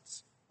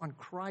rests on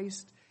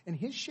Christ and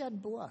His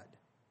shed blood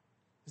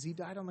as He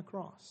died on the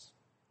cross.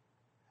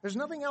 There's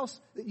nothing else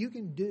that you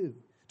can do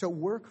to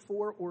work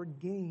for or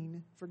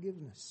gain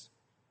forgiveness.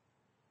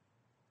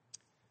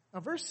 Now,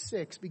 verse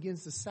 6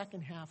 begins the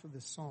second half of the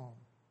psalm.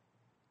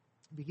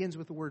 It begins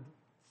with the word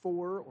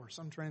for, or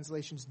some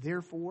translations,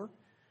 therefore.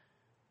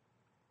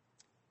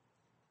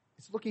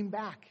 It's looking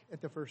back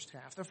at the first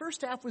half. The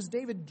first half was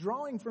David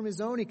drawing from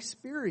his own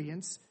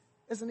experience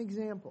as an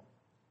example.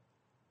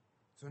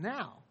 So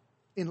now,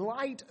 in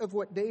light of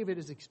what David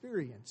has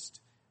experienced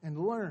and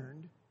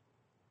learned,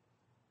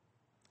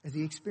 as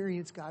he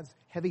experienced God's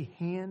heavy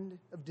hand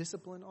of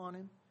discipline on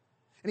him,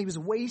 and he was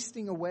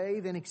wasting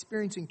away, then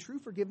experiencing true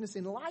forgiveness,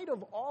 in light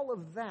of all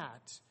of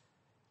that,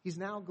 he's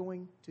now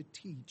going to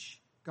teach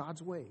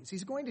God's ways.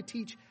 He's going to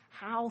teach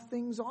how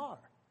things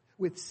are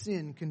with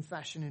sin,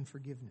 confession, and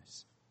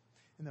forgiveness.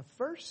 And the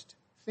first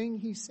thing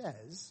he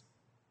says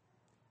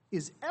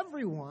is,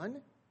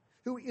 everyone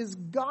who is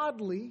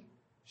godly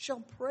shall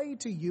pray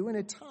to you in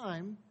a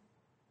time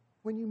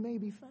when you may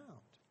be found.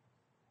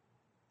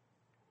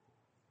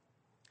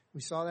 We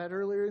saw that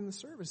earlier in the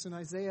service in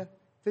Isaiah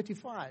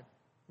 55,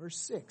 verse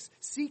 6.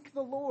 Seek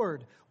the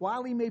Lord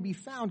while He may be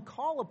found.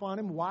 Call upon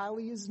Him while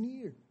He is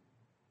near.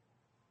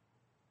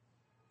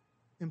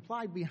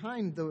 Implied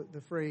behind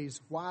the phrase,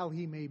 while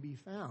He may be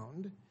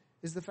found,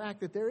 is the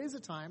fact that there is a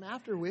time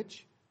after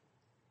which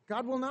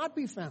God will not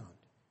be found.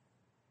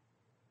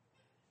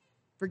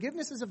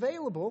 Forgiveness is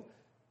available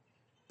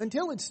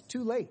until it's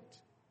too late.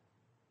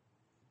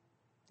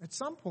 At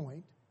some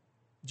point,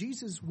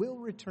 Jesus will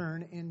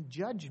return and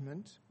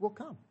judgment will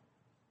come.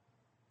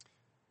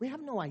 We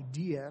have no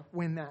idea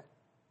when that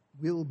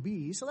will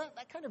be, so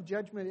that kind of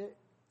judgment,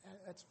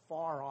 that's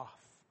far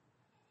off.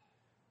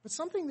 But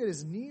something that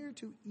is near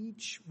to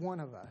each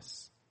one of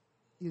us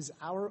is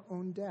our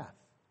own death.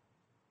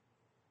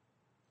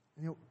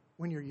 You know,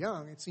 when you're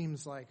young, it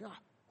seems like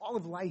all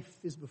of life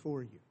is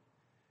before you.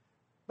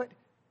 But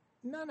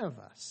none of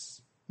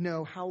us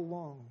know how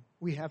long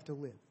we have to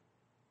live.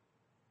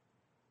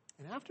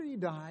 And after you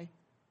die,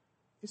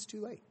 it's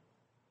too late.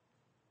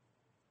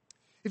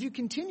 If you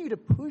continue to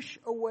push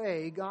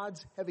away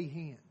God's heavy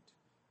hand,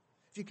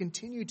 if you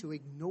continue to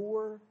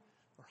ignore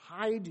or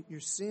hide your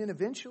sin,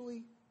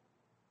 eventually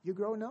you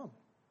grow numb.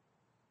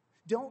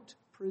 Don't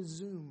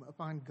presume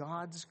upon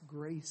God's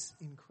grace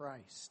in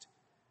Christ.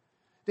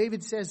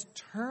 David says,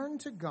 turn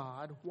to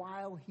God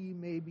while He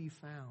may be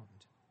found.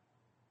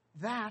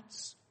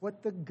 That's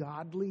what the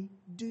godly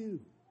do.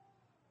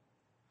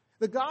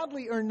 The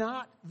godly are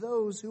not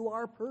those who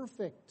are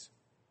perfect.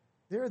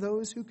 They're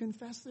those who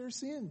confess their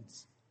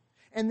sins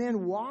and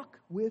then walk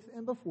with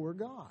and before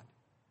God.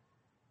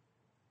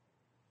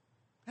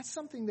 That's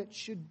something that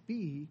should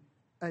be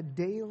a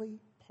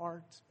daily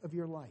part of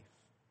your life.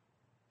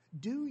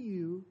 Do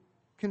you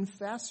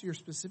confess your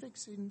specific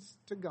sins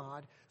to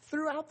God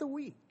throughout the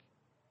week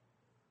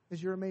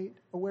as you're made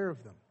aware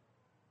of them?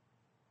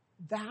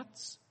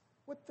 That's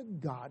what the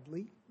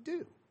godly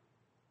do.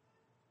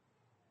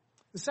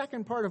 The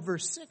second part of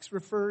verse 6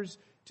 refers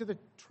to the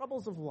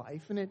troubles of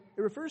life, and it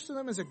refers to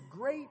them as a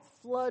great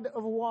flood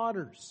of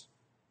waters.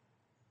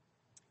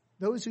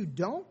 Those who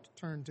don't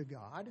turn to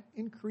God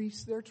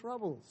increase their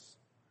troubles,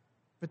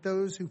 but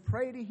those who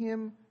pray to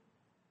Him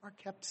are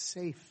kept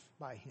safe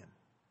by Him.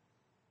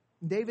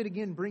 David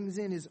again brings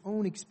in his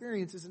own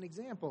experience as an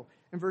example.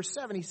 In verse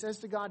 7, he says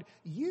to God,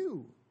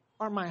 "You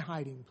are my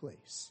hiding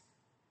place."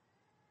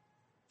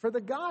 For the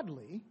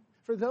godly,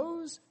 for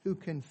those who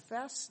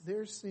confess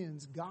their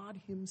sins,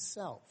 God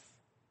Himself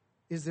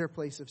is their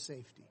place of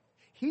safety.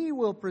 He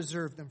will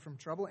preserve them from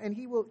trouble, and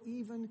He will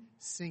even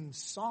sing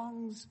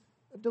songs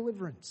of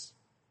deliverance.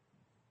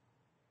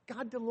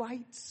 God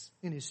delights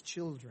in His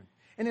children.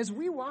 And as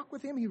we walk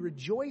with Him, He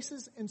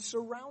rejoices and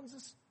surrounds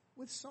us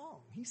with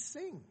song. He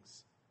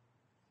sings.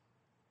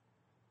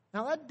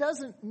 Now, that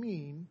doesn't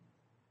mean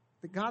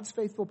that God's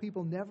faithful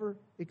people never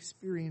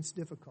experience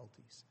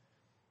difficulties.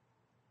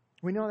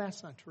 We know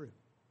that's not true.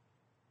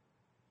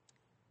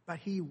 But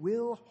He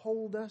will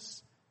hold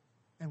us,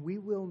 and we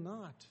will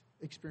not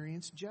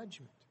experience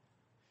judgment.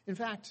 In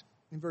fact,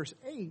 in verse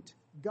 8,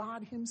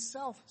 God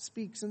Himself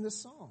speaks in the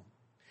psalm.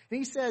 And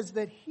He says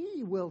that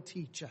He will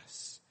teach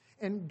us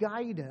and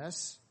guide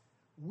us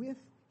with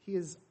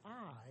His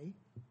eye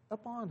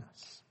upon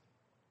us.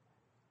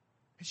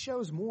 It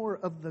shows more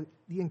of the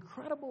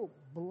incredible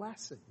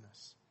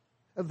blessedness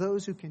of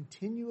those who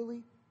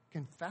continually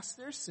confess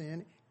their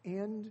sin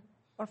and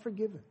are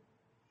forgiven.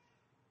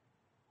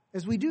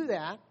 As we do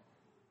that,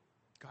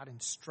 God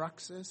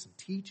instructs us and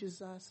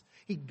teaches us.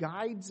 He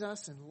guides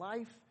us in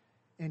life,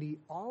 and He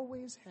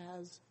always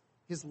has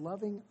His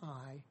loving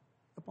eye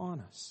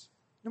upon us,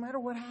 no matter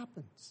what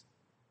happens.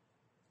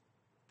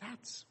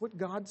 That's what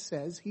God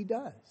says He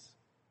does.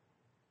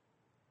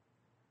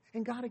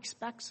 And God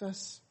expects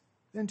us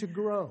then to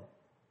grow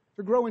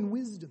in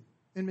wisdom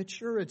and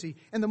maturity.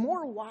 And the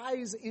more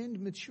wise and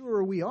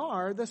mature we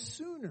are, the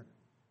sooner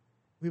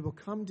we will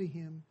come to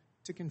Him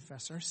to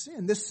confess our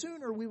sin. The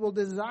sooner we will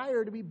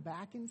desire to be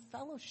back in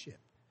fellowship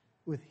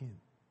with Him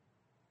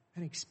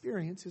and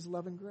experience His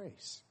love and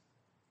grace.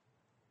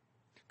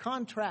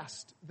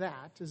 Contrast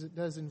that, as it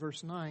does in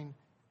verse 9,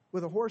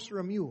 with a horse or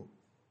a mule,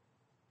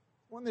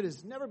 one that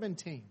has never been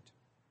tamed.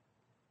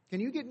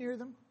 Can you get near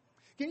them?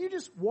 Can you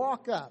just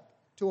walk up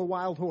to a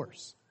wild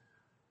horse?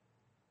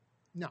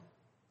 No.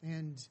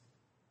 And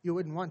you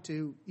wouldn't want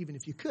to, even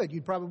if you could.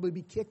 You'd probably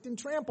be kicked and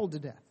trampled to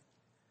death.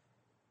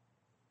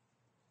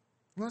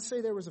 Let's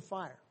say there was a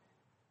fire.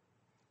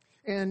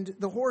 And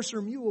the horse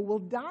or mule will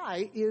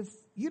die if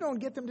you don't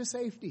get them to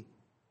safety.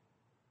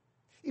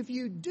 If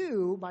you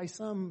do, by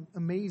some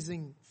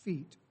amazing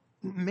feat,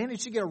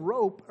 manage to get a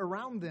rope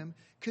around them,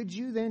 could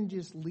you then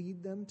just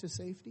lead them to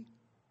safety?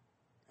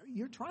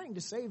 You're trying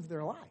to save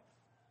their life.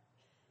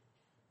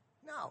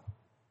 No.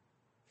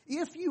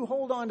 If you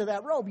hold on to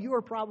that rope, you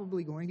are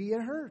probably going to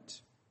get hurt.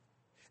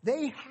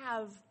 They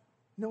have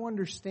no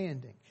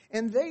understanding,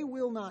 and they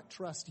will not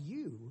trust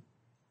you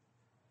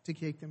to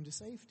take them to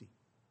safety.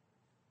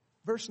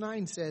 Verse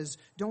 9 says,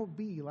 don't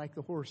be like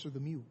the horse or the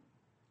mule.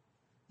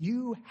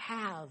 You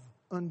have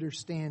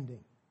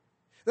understanding.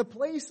 The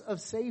place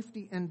of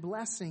safety and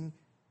blessing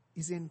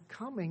is in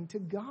coming to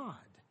God,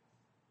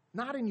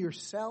 not in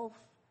yourself,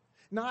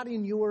 not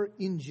in your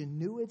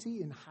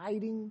ingenuity in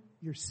hiding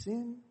your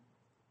sin.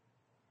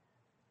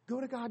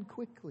 Go to God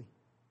quickly.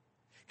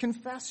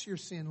 Confess your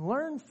sin,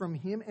 learn from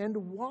Him, and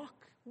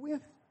walk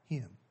with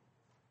Him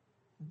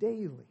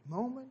daily,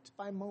 moment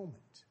by moment.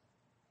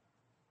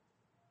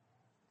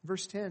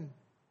 Verse 10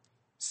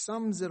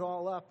 sums it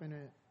all up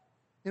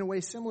in a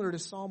way similar to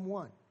Psalm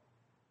 1,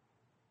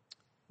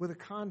 with a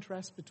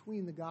contrast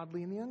between the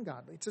godly and the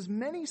ungodly. It says,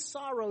 many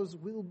sorrows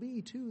will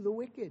be to the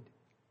wicked,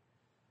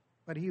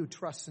 but he who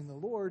trusts in the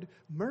Lord,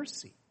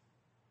 mercy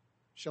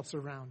shall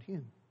surround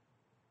him.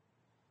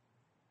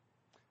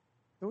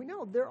 But we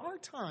know there are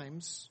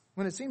times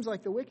when it seems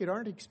like the wicked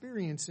aren't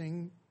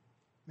experiencing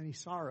many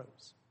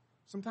sorrows.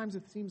 Sometimes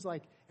it seems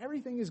like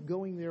everything is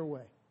going their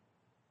way.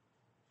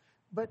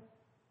 But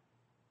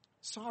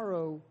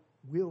sorrow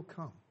will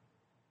come.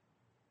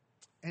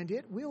 And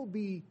it will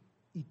be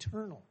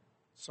eternal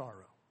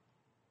sorrow.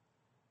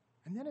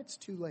 And then it's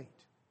too late.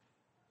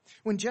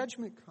 When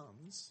judgment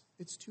comes,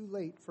 it's too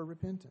late for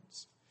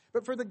repentance.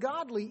 But for the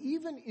godly,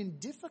 even in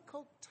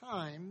difficult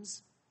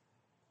times,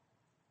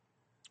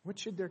 what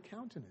should their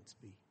countenance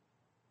be?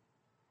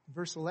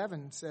 Verse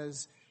 11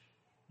 says,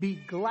 be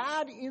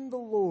glad in the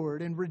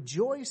Lord and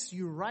rejoice,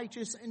 you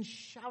righteous, and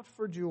shout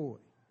for joy,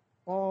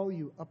 all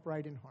you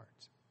upright in heart.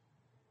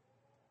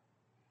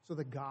 So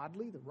the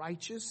godly, the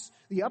righteous,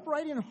 the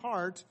upright in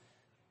heart,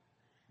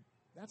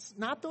 that's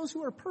not those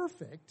who are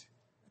perfect.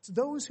 It's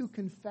those who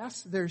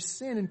confess their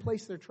sin and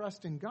place their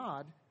trust in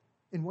God,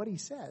 in what He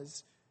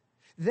says.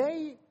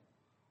 They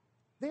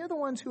are the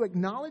ones who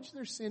acknowledge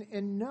their sin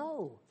and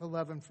know the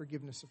love and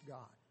forgiveness of God.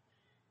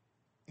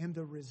 And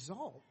the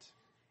result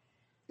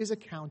is a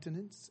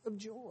countenance of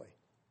joy.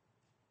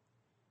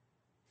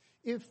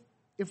 If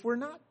we're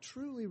not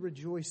truly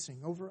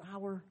rejoicing over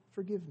our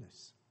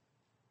forgiveness,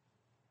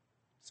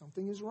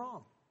 something is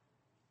wrong.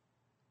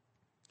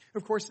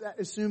 Of course, that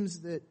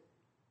assumes that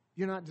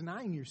you're not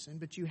denying your sin,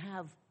 but you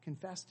have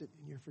confessed it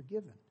and you're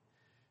forgiven.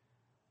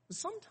 But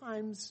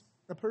sometimes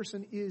a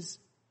person is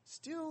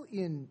still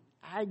in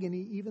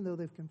agony even though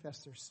they've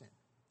confessed their sin.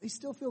 They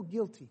still feel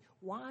guilty.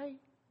 Why?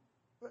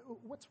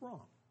 What's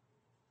wrong?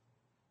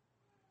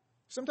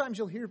 Sometimes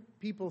you'll hear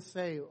people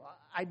say,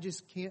 I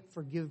just can't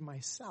forgive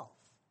myself.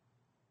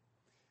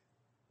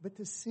 But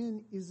the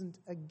sin isn't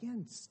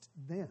against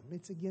them.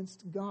 It's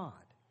against God.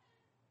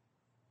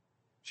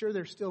 Sure,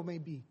 there still may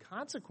be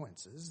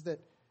consequences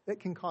that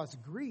can cause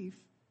grief,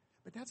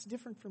 but that's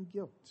different from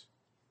guilt.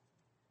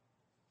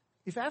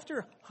 If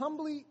after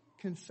humbly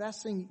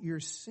confessing your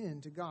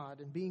sin to God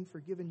and being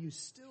forgiven, you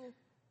still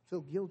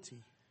feel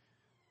guilty,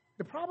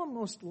 the problem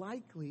most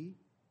likely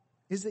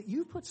is that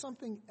you put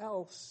something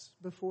else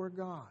before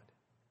God.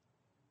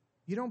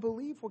 You don't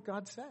believe what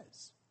God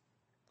says.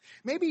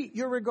 Maybe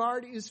your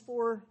regard is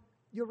for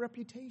your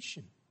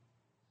reputation,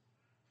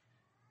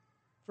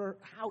 for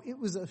how it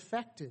was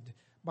affected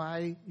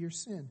by your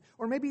sin.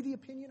 Or maybe the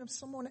opinion of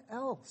someone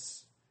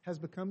else has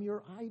become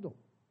your idol.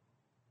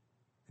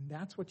 And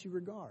that's what you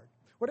regard.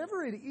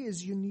 Whatever it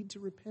is, you need to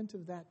repent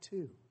of that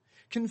too.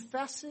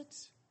 Confess it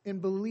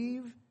and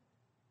believe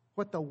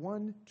what the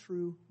one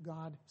true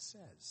God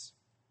says.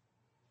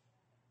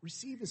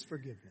 Receive His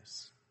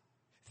forgiveness.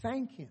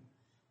 Thank Him.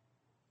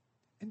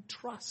 And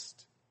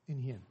trust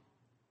in Him.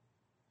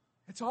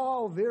 It's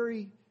all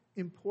very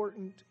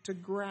important to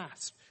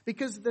grasp,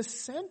 because the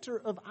center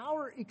of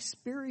our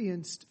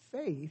experienced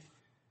faith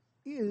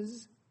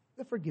is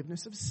the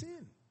forgiveness of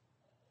sin.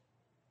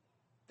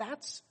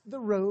 That's the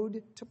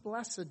road to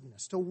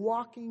blessedness, to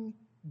walking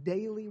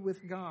daily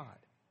with God,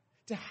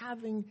 to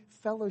having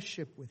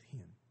fellowship with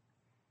Him.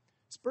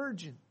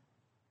 Spurgeon,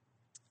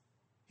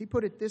 he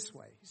put it this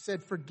way. He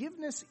said,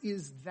 forgiveness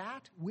is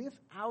that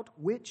without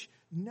which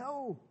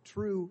no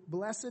true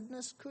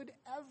blessedness could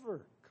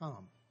ever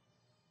come.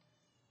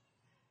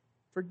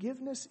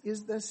 Forgiveness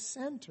is the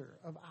center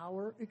of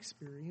our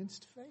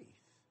experienced faith.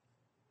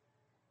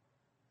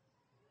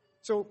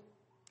 So,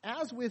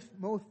 as with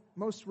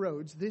most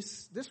roads,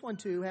 this one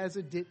too has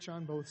a ditch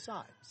on both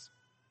sides.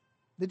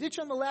 The ditch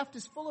on the left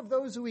is full of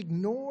those who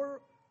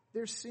ignore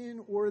their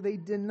sin or they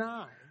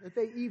deny that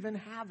they even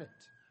have it.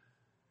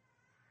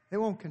 They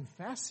won't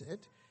confess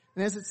it.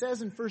 And as it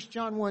says in 1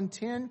 John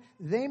 1:10,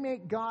 they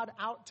make God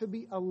out to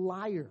be a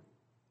liar,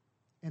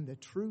 and the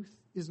truth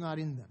is not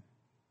in them.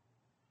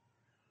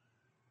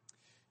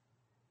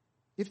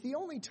 If the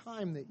only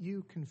time that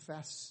you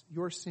confess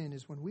your sin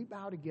is when we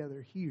bow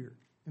together here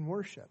in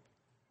worship,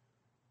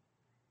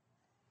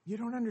 you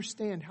don't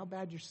understand how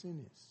bad your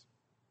sin is.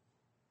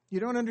 You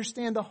don't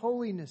understand the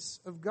holiness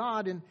of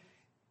God and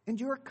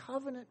your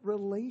covenant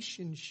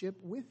relationship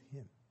with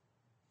Him.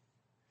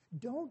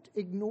 Don't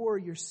ignore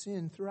your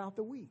sin throughout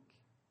the week.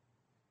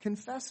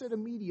 Confess it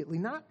immediately,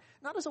 not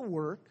as a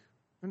work,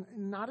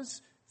 not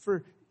as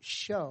for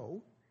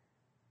show,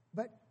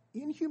 but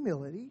in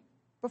humility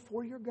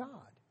before your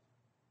God.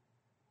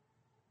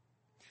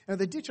 Now,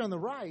 the ditch on the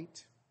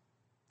right,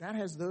 that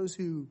has those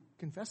who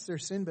confess their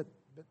sin, but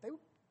they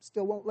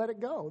still won't let it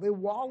go. They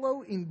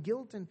wallow in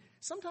guilt, and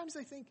sometimes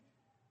they think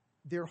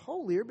they're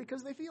holier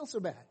because they feel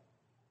so bad.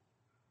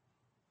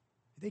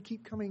 They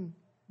keep coming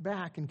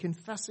back and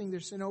confessing their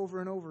sin over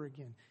and over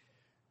again.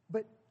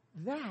 But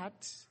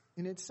that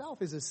in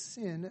itself is a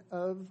sin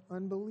of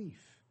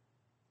unbelief.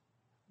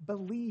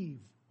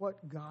 Believe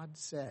what God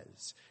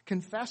says.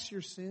 Confess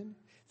your sin.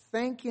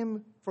 Thank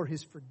Him for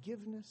His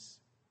forgiveness.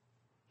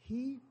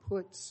 He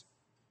puts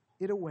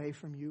it away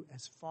from you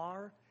as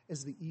far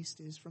as the east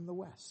is from the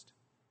west.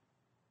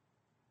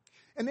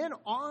 And then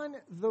on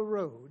the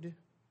road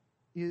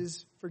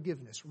is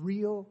forgiveness,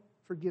 real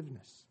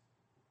forgiveness.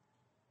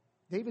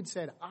 David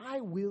said, I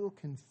will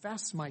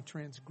confess my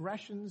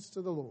transgressions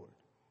to the Lord.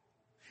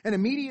 And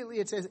immediately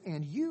it says,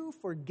 and you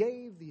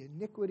forgave the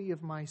iniquity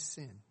of my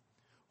sin.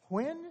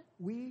 When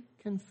we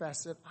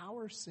confess it,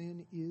 our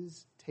sin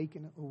is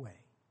taken away.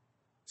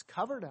 It's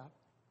covered up.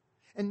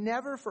 And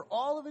never for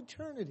all of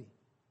eternity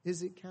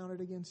is it counted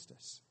against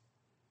us.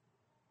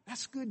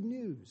 That's good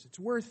news. It's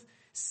worth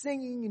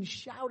singing and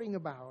shouting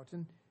about.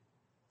 And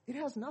it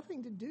has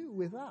nothing to do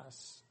with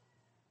us.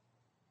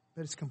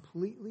 But it's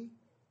completely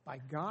by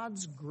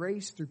God's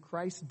grace through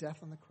Christ's death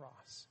on the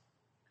cross.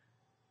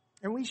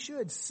 And we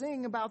should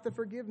sing about the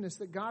forgiveness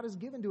that God has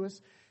given to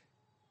us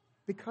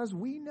because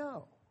we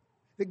know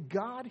that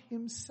God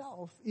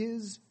Himself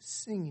is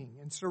singing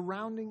and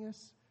surrounding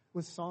us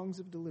with songs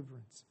of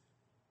deliverance.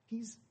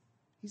 He's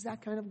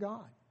that kind of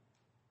God.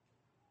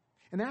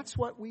 And that's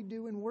what we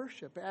do in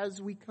worship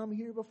as we come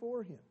here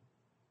before Him.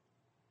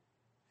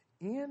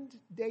 And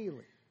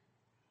daily,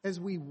 as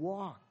we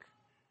walk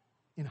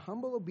in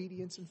humble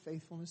obedience and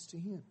faithfulness to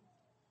Him.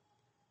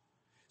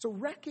 So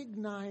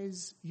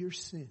recognize your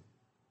sin.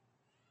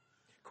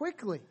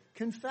 Quickly,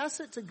 confess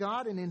it to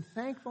God, and in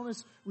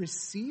thankfulness,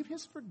 receive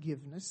His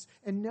forgiveness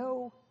and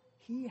know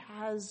He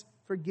has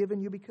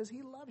forgiven you because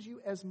He loves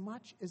you as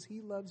much as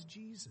He loves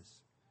Jesus.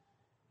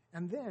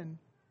 And then,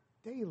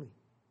 daily,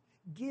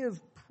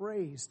 give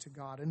praise to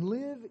God and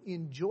live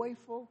in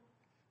joyful,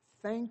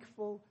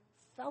 thankful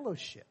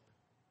fellowship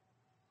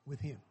with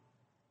Him.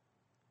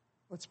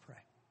 Let's pray.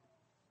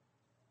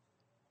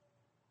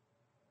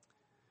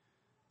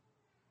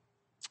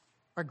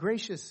 Our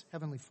gracious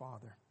Heavenly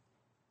Father,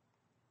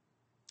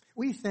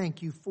 we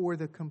thank you for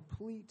the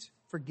complete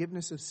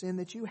forgiveness of sin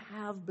that you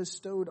have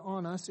bestowed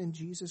on us in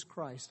Jesus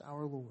Christ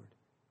our Lord.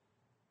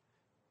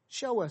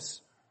 Show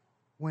us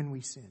when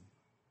we sin.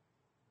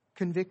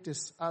 Convict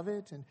us of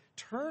it and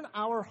turn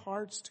our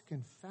hearts to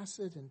confess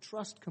it and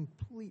trust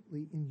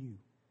completely in you.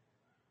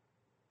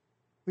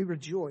 We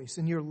rejoice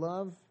in your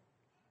love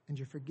and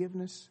your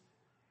forgiveness,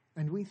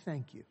 and we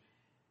thank you.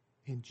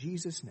 In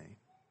Jesus' name,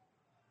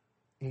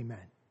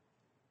 amen.